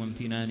توفيقه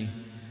وامتنانه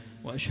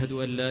وأشهد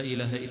أن لا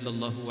إله إلا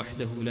الله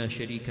وحده لا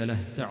شريك له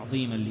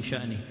تعظيما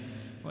لشأنه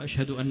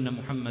وأشهد أن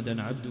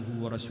محمدا عبده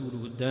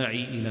ورسوله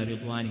الداعي إلى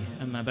رضوانه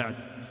أما بعد.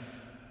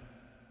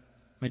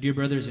 My dear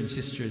brothers and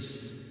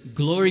sisters,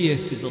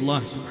 glorious is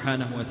Allah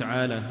subhanahu wa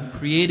ta'ala, who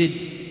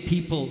created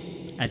people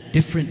at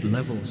different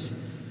levels.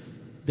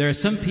 There are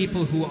some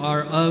people who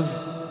are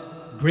of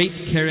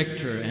great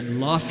character and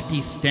lofty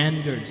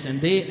standards,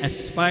 and they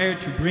aspire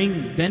to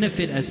bring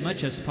benefit as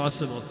much as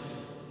possible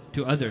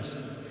to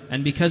others.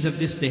 And because of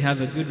this, they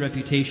have a good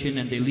reputation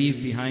and they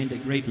leave behind a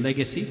great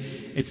legacy.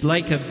 It's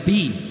like a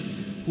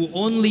bee who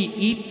only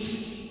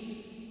eats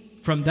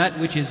from that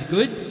which is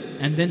good,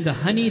 and then the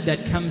honey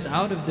that comes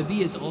out of the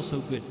bee is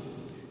also good.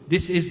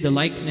 This is the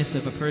likeness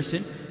of a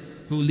person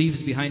who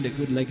leaves behind a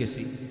good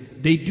legacy.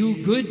 They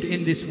do good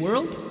in this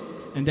world,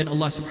 and then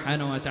Allah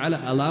subhanahu wa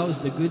ta'ala allows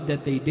the good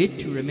that they did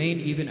to remain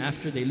even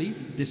after they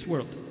leave this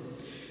world.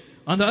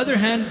 On the other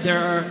hand, there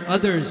are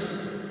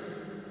others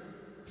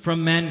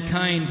from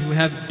mankind who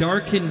have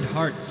darkened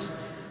hearts.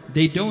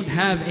 They don't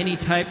have any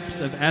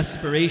types of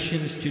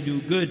aspirations to do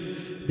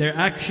good. Their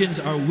actions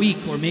are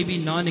weak or maybe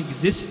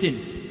non-existent.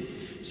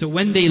 So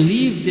when they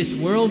leave this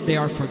world, they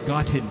are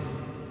forgotten,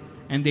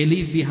 and they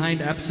leave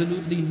behind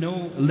absolutely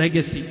no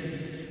legacy.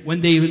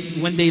 When they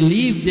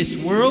leave this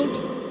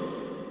world,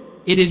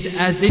 it is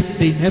as if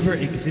they never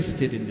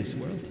existed in this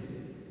world.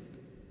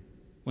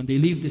 When they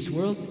leave this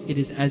world, it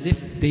is as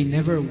if they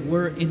never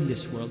were in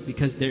this world,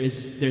 because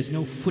there's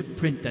no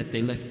footprint that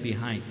they left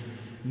behind.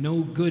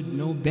 No good,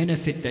 no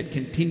benefit that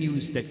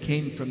continues, that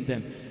came from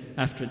them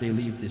after they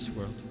leave this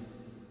world.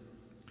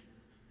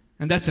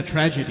 And that's a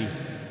tragedy.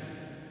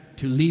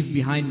 to leave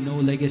behind no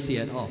legacy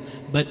at all.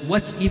 But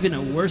what's even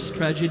a worse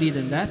tragedy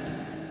than that?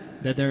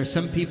 That there are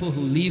some people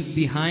who leave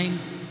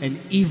behind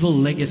an evil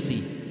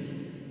legacy,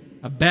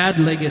 a bad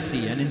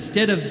legacy, and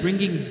instead of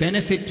bringing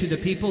benefit to the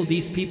people,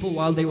 these people,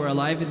 while they were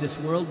alive in this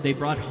world, they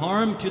brought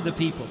harm to the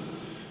people.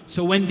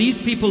 So when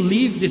these people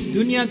leave this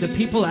dunya, the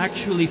people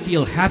actually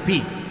feel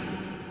happy.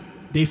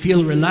 They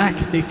feel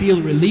relaxed, they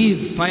feel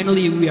relieved.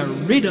 Finally, we are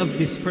rid of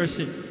this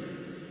person.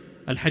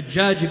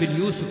 Al-Hajjaj ibn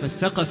Yusuf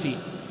al-Thaqafi,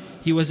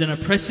 he was an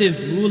oppressive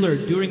ruler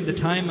during the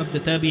time of the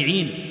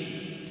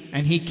Tabi'een,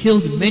 and he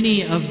killed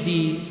many of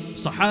the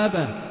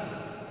Sahaba.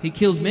 He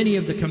killed many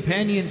of the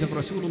companions of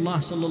Rasulullah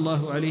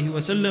sallallahu alaihi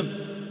wasallam.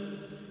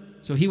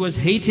 So he was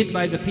hated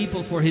by the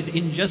people for his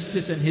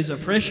injustice and his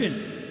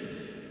oppression.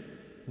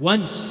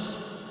 Once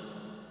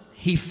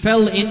he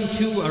fell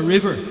into a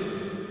river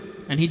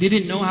and he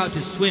didn't know how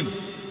to swim,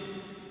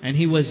 and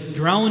he was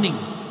drowning,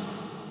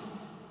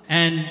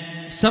 and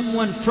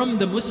someone from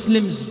the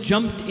Muslims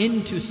jumped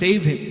in to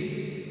save him.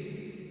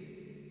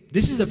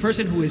 This is a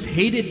person who is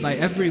hated by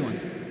everyone.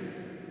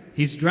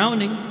 He's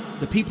drowning.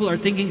 The people are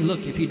thinking,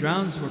 look, if he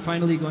drowns, we're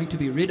finally going to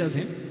be rid of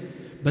him.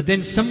 But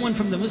then someone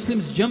from the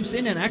Muslims jumps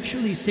in and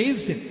actually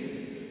saves him.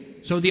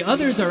 So the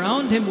others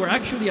around him were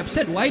actually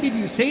upset. Why did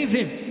you save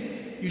him?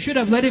 You should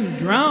have let him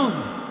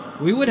drown.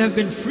 We would have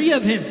been free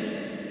of him.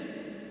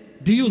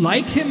 Do you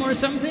like him or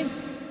something?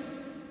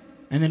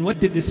 And then what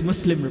did this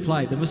Muslim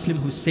reply? The Muslim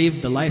who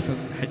saved the life of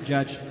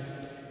Hajjaj.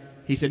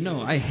 He said,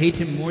 no, I hate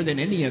him more than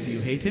any of you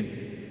hate him.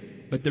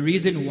 But the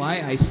reason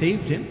why I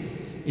saved him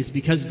is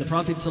because the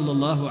Prophet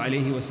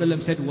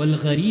ﷺ said,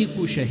 وَالْغَرِيقُ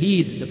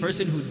شَهِيد. The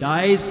person who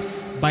dies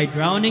by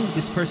drowning,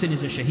 this person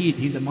is a shaheed,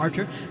 he's a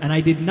martyr, and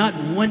I did not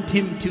want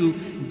him to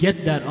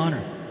get that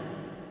honor.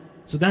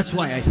 So that's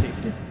why I saved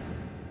him.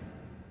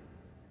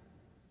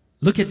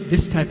 Look at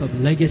this type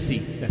of legacy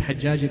that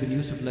Hajjaj ibn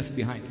Yusuf left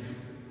behind.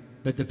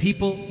 But the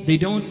people, they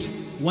don't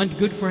want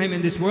good for him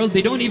in this world,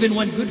 they don't even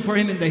want good for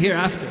him in the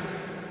hereafter.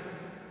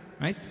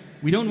 Right?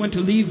 We don't want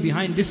to leave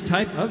behind this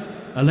type of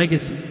a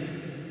legacy.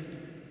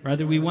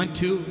 Rather, we want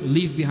to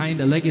leave behind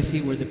a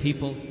legacy where the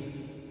people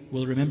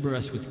will remember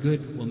us with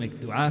good, will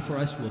make dua for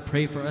us, will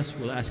pray for us,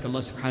 will ask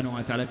Allah subhanahu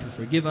wa ta'ala to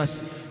forgive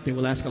us. They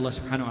will ask Allah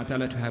subhanahu wa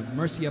ta'ala to have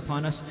mercy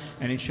upon us.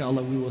 And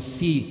inshallah, we will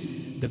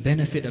see the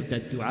benefit of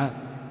that dua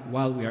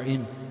while we are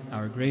in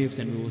our graves,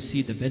 and we will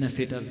see the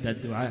benefit of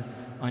that dua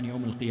on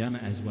Yawm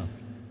al-Qiyamah as well.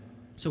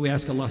 So we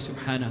ask Allah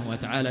subhanahu wa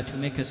ta'ala to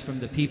make us from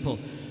the people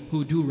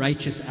who do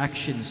righteous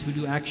actions, who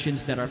do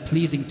actions that are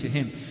pleasing to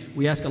Him.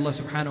 We ask Allah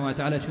subhanahu wa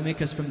ta'ala to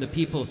make us from the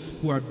people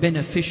who are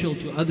beneficial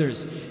to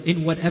others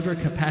in whatever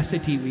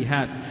capacity we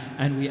have.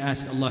 And we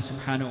ask Allah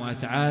subhanahu wa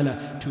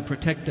ta'ala to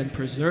protect and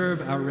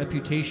preserve our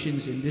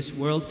reputations in this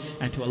world,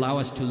 and to allow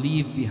us to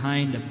leave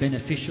behind a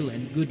beneficial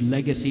and good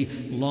legacy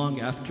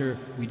long after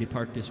we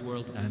depart this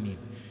world. Ameen.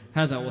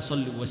 هذا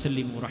وصلوا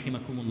وسلموا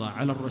رحمكم الله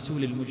على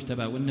الرسول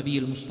المجتبى والنبي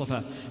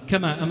المصطفى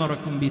كما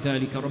أمركم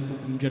بذلك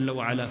ربكم جل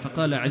وعلا،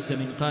 فقال عز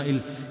من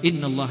قائل: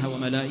 إن الله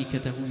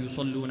وملائكته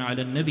يصلون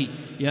على النبي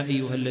يا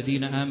أيها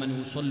الذين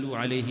آمنوا صلوا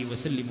عليه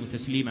وسلموا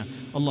تسليما.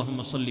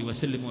 اللهم صل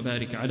وسلم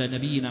وبارك على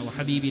نبينا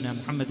وحبيبنا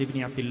محمد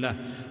بن عبد الله،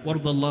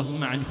 وارض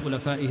اللهم عن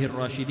خلفائه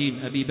الراشدين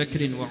أبي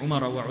بكر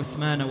وعمر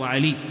وعثمان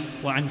وعلي،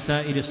 وعن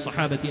سائر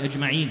الصحابة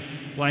أجمعين،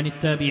 وعن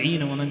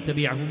التابعين ومن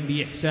تبعهم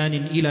بإحسان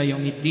إلى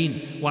يوم الدين،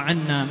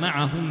 وعنا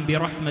معهم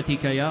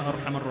برحمتك يا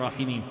أرحم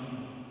الراحمين.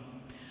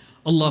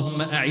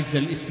 اللهم أعز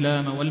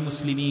الإسلام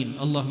والمسلمين،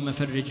 اللهم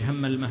فرج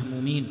هم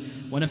المهمومين،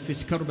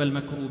 ونفس كرب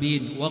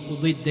المكروبين،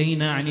 وقض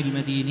الدين عن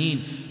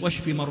المدينين،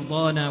 واشف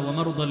مرضانا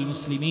ومرضى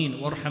المسلمين،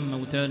 وارحم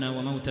موتانا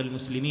وموتى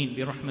المسلمين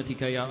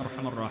برحمتك يا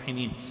أرحم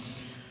الراحمين.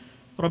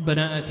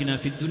 ربنا آتنا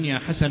في الدنيا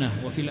حسنة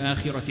وفي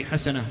الآخرة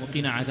حسنة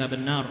وقنا عذاب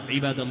النار.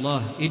 عباد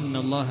الله، إن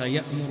الله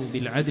يأمر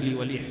بالعدل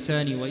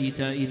والإحسان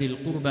وإيتاء ذي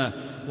القربى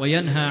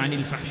وينهى عن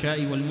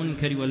الفحشاء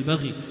والمنكر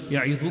والبغي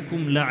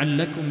يعظكم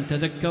لعلكم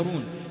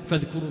تذكرون.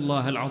 فاذكروا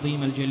الله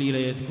العظيم الجليل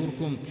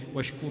يذكركم،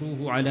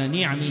 واشكروه على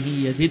نعمه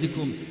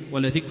يزدكم،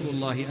 ولذكر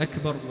الله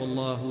أكبر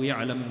والله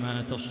يعلم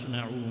ما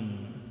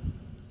تصنعون.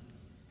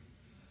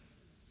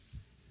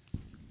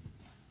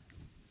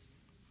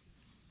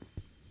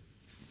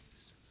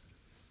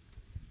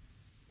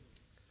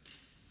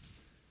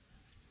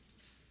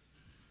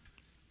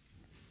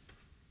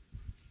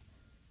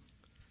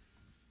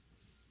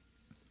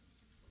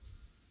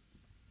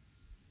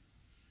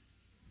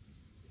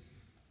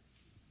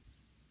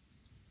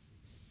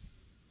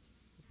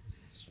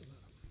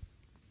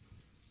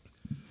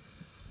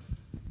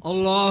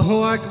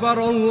 الله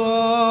أكبر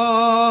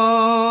الله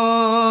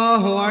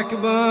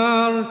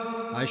أكبر،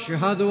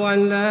 أشهد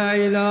أن لا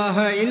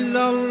إله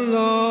إلا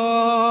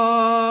الله،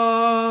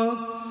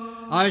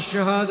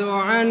 أشهد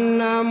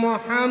أن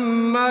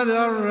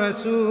محمدًا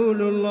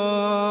رسول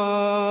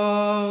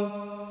الله.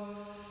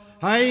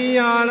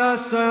 هيا على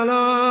الصلاة،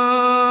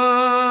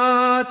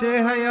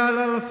 هيا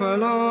على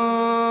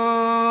الفلاح،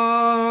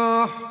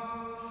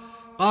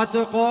 قد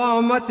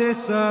قامت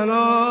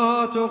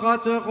الصلاة،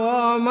 قد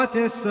قامت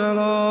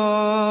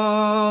الصلاة.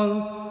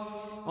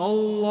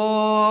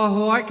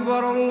 الله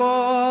أكبر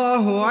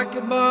الله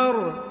أكبر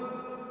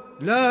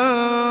لا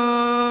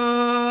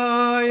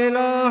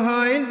إله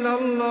إلا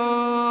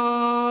الله.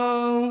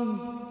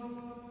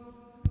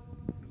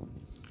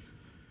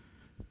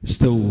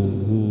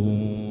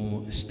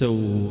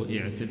 استووا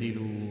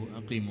اعتدلوا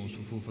أقيموا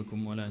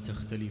صفوفكم ولا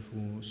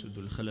تختلفوا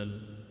سدوا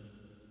الخلل.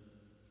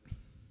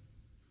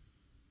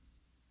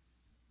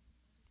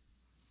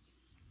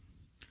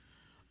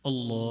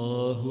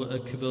 الله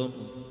أكبر.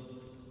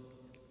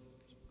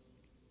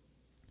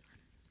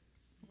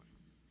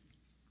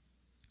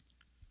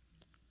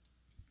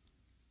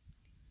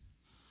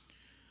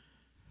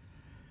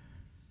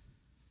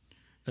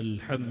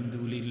 الحمد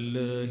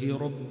لله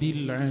رب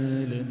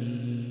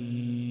العالمين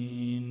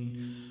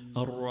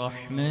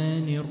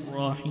الرحمن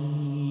الرحيم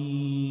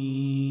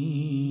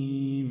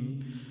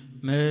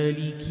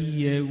مالك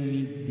يوم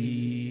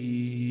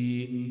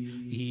الدين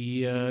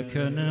إياك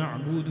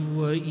نعبد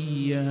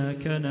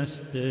وإياك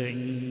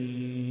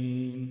نستعين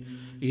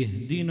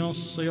اهدنا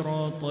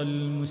الصراط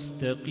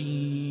المستقيم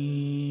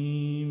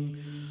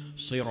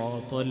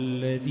صراط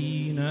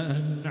الذين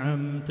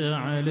أنعمت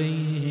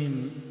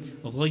عليهم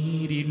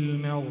غير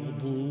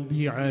المغضوب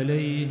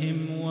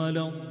عليهم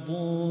ولا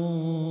الضالين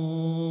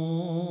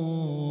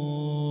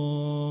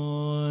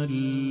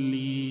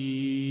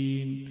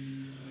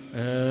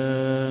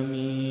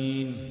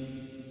آمين.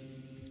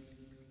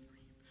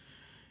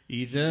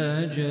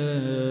 إذا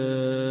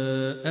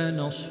جاء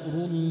نصر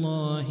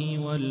الله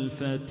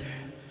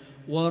والفتح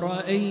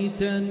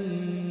ورأيت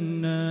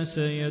الناس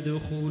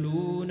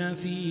يدخلون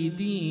في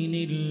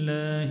دين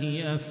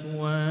الله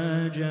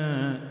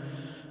أفواجا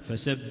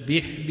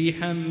فسبح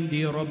بحمد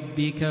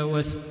ربك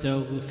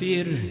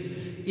واستغفره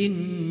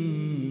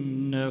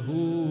إنه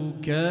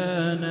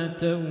كان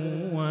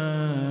توابا.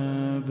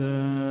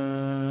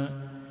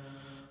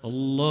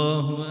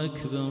 الله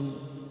أكبر.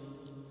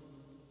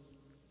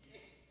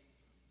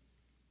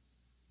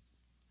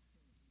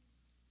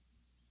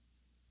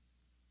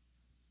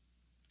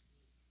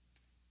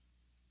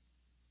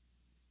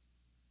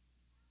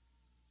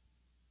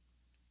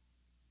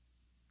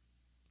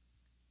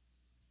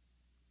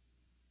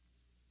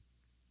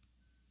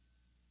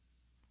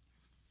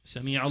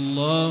 سمع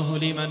الله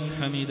لمن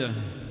حمده.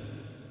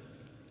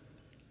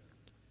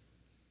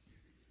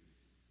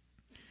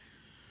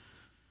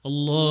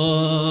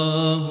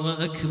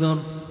 الله أكبر.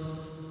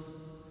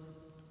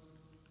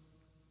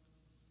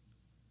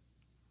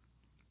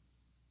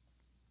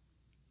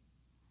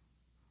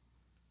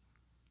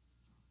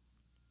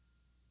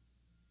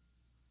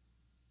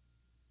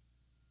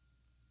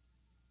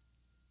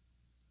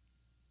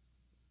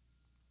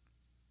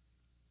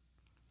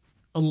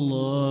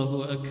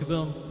 الله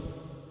أكبر.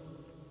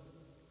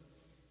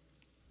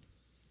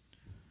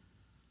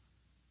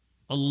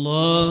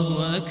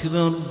 الله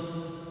أكبر.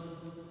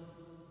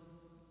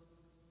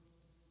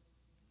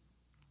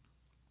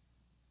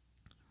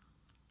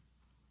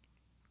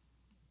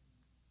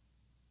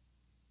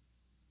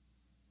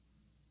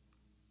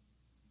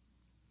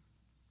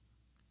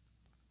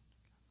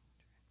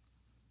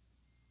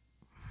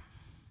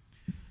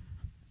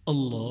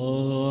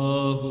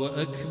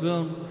 الله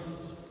أكبر.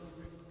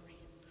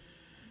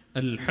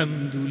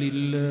 الحمد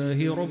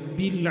لله رب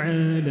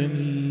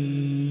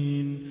العالمين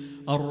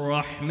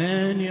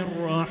الرحمن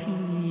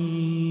الرحيم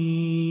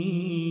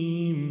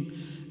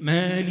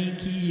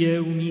مالك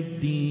يوم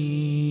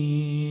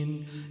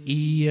الدين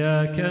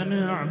إياك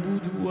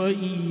نعبد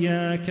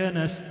وإياك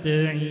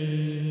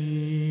نستعين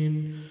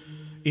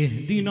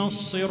اهدنا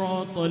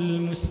الصراط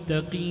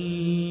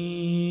المستقيم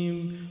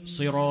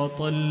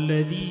صراط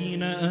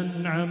الذين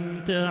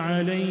أنعمت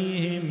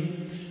عليهم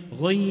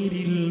غير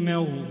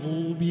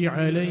المغضوب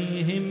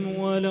عليهم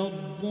ولا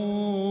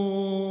الضالين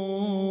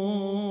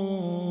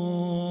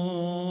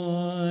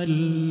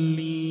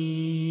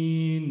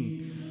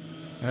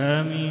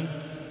آمين.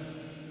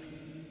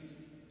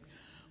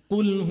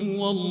 قل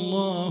هو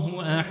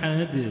الله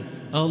أحد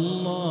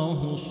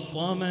الله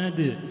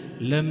الصمد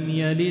لم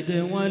يلد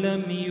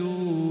ولم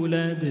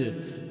يولد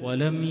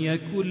ولم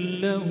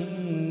يكن له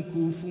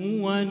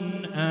كفوا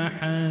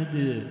أحد.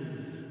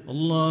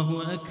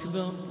 الله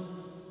أكبر.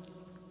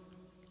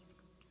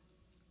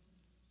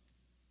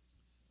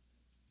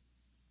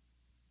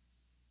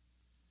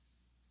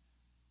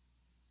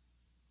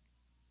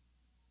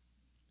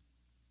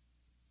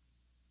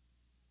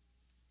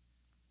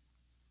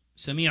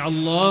 سمع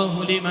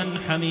الله لمن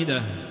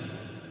حمده.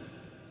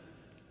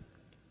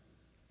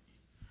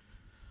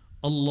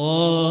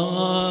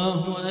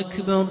 الله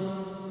أكبر.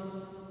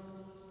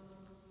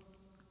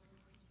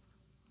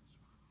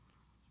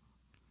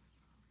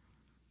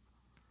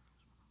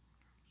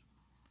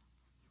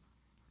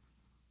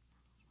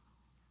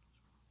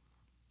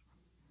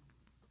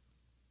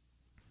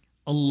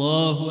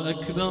 الله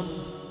أكبر.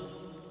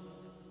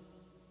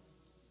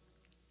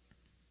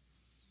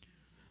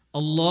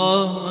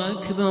 الله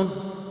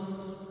أكبر.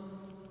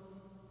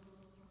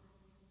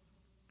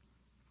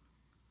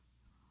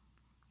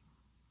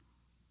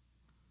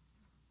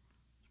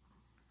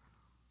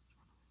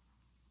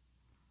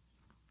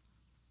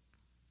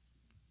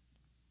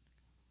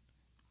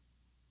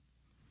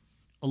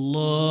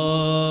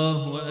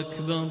 Allahu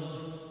Akbar.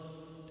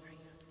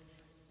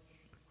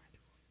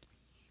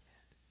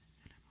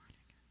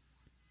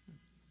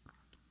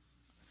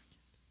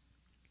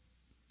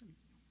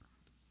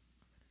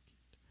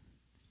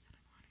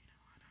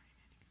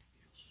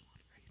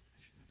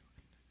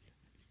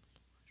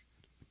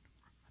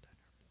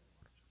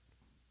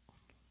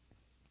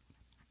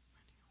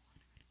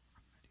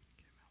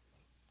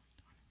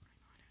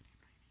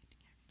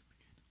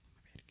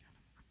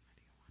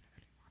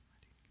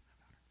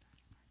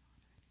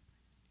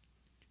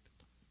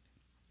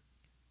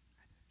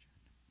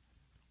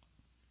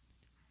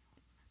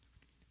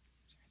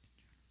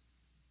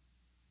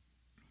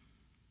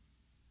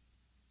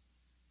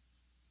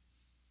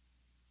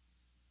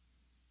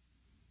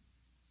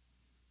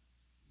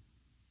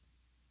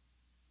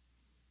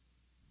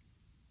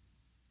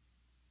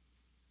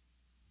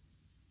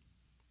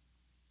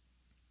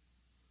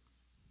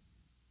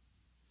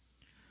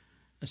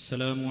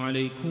 السلام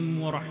عليكم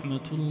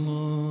ورحمة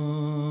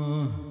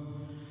الله.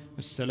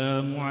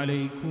 السلام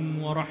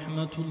عليكم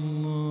ورحمة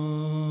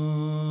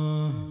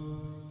الله.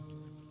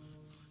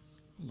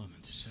 اللهم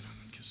أنت السلام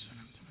منك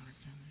السلام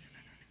تبارك.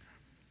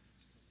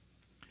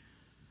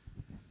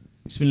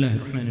 بسم الله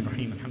الرحمن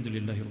الرحيم. الحمد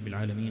لله رب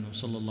العالمين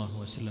وصلى الله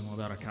وسلم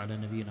وبارك على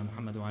نبينا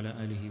محمد وعلى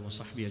آله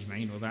وصحبه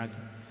أجمعين وبعد.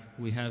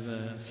 We have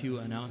a few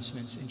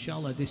announcements.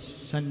 Inshallah, this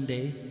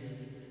Sunday,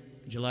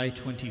 July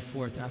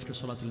 24th, after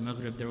Salatul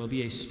Maghrib, there will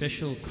be a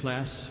special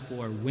class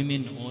for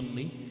women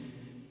only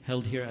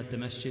held here at the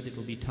masjid. It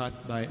will be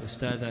taught by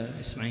Ustada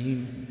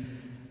Ismail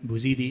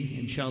Buzidi.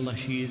 Inshallah,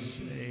 she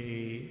is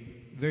a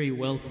very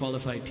well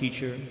qualified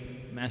teacher,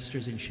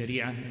 masters in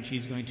Sharia, and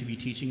she's going to be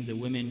teaching the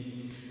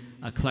women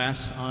a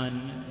class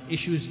on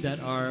issues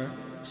that are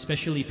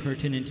especially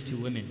pertinent to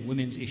women,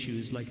 women's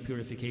issues like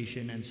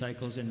purification and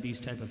cycles and these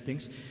type of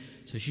things.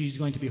 So she's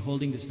going to be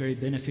holding this very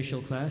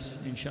beneficial class,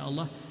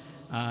 inshallah,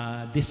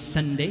 this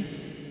Sunday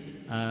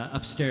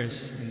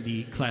upstairs in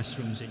the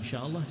classrooms,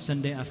 inshallah.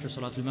 Sunday after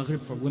Salatul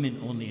Maghrib for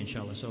women only,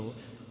 inshallah. So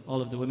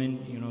all of the women,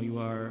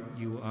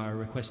 you are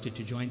requested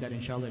to join that,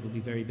 inshallah. It will be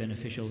very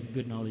beneficial,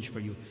 good knowledge for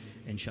you,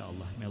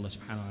 inshallah. May Allah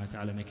subhanahu wa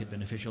ta'ala make it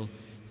beneficial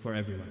for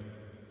everyone.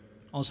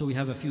 Also, we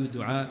have a few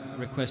dua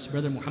requests.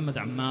 Brother Muhammad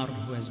Ammar,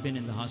 who has been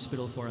in the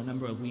hospital for a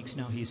number of weeks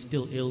now, he is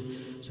still ill.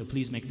 So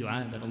please make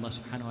dua that Allah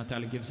subhanahu wa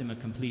ta'ala gives him a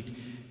complete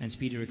and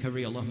speedy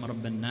recovery. Allahumma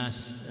rabban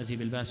nas,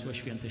 adhib al-bas,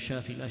 washfi anta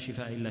shafi, la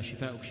shifa illa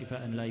shifa'uk,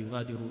 shifa'an la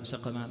yughadiru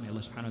saqama. May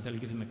Allah subhanahu wa ta'ala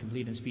give him a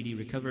complete and speedy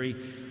recovery.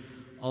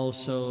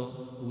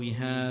 Also, we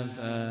have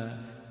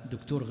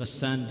Dr.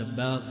 Ghassan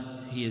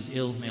Dabbagh. He is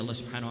ill. May Allah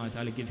subhanahu wa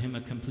ta'ala give him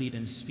a complete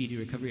and speedy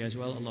recovery as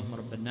well. Allahumma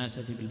rabban nas,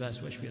 adhib al-bas,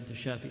 washfi anta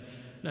shafi.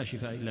 لا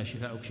شفاء إلا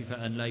شفاءك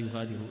شفاء لا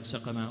يغادر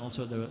سقما.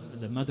 Also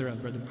the mother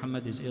of Brother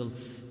Muhammad is ill.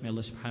 May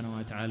Allah subhanahu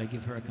wa ta'ala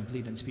give her a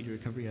complete and speedy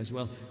recovery as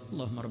well.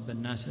 اللهم رب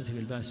الناس أذهب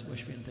الباس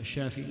واشف أنت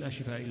الشافي لا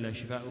شفاء إلا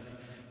شفاءك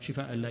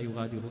شفاء لا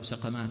يغادر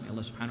سقما. May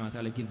Allah subhanahu wa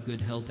ta'ala give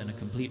good health and a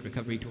complete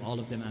recovery to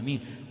all of them.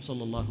 Ameen.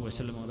 صلى الله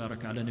وسلم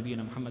وبارك على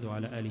نبينا محمد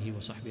وعلى آله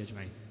وصحبه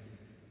أجمعين.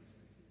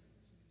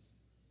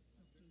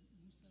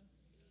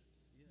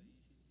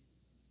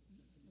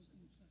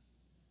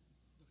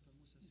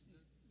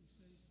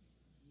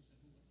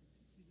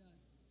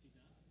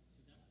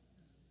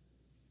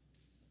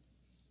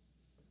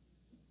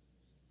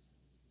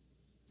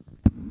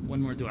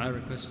 One more dua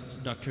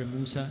request. Dr.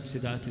 Musa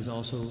Sidat is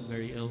also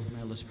very ill.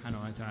 May Allah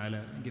subhanahu wa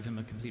ta'ala give him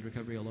a complete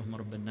recovery. Allahumma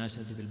rabban nas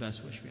adhib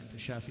al-bas washfi anta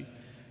shafi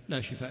la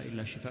shifa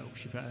illa shifa'uk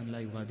shifa'an la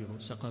yughadiru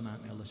saqama.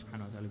 May Allah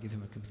subhanahu wa ta'ala give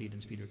him a complete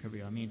and speedy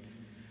recovery. Ameen.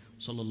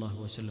 Sallallahu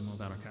wa sallam wa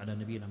baraka ala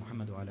nabiyyina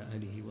Muhammad wa ala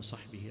alihi wa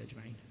sahbihi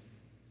ajma'in.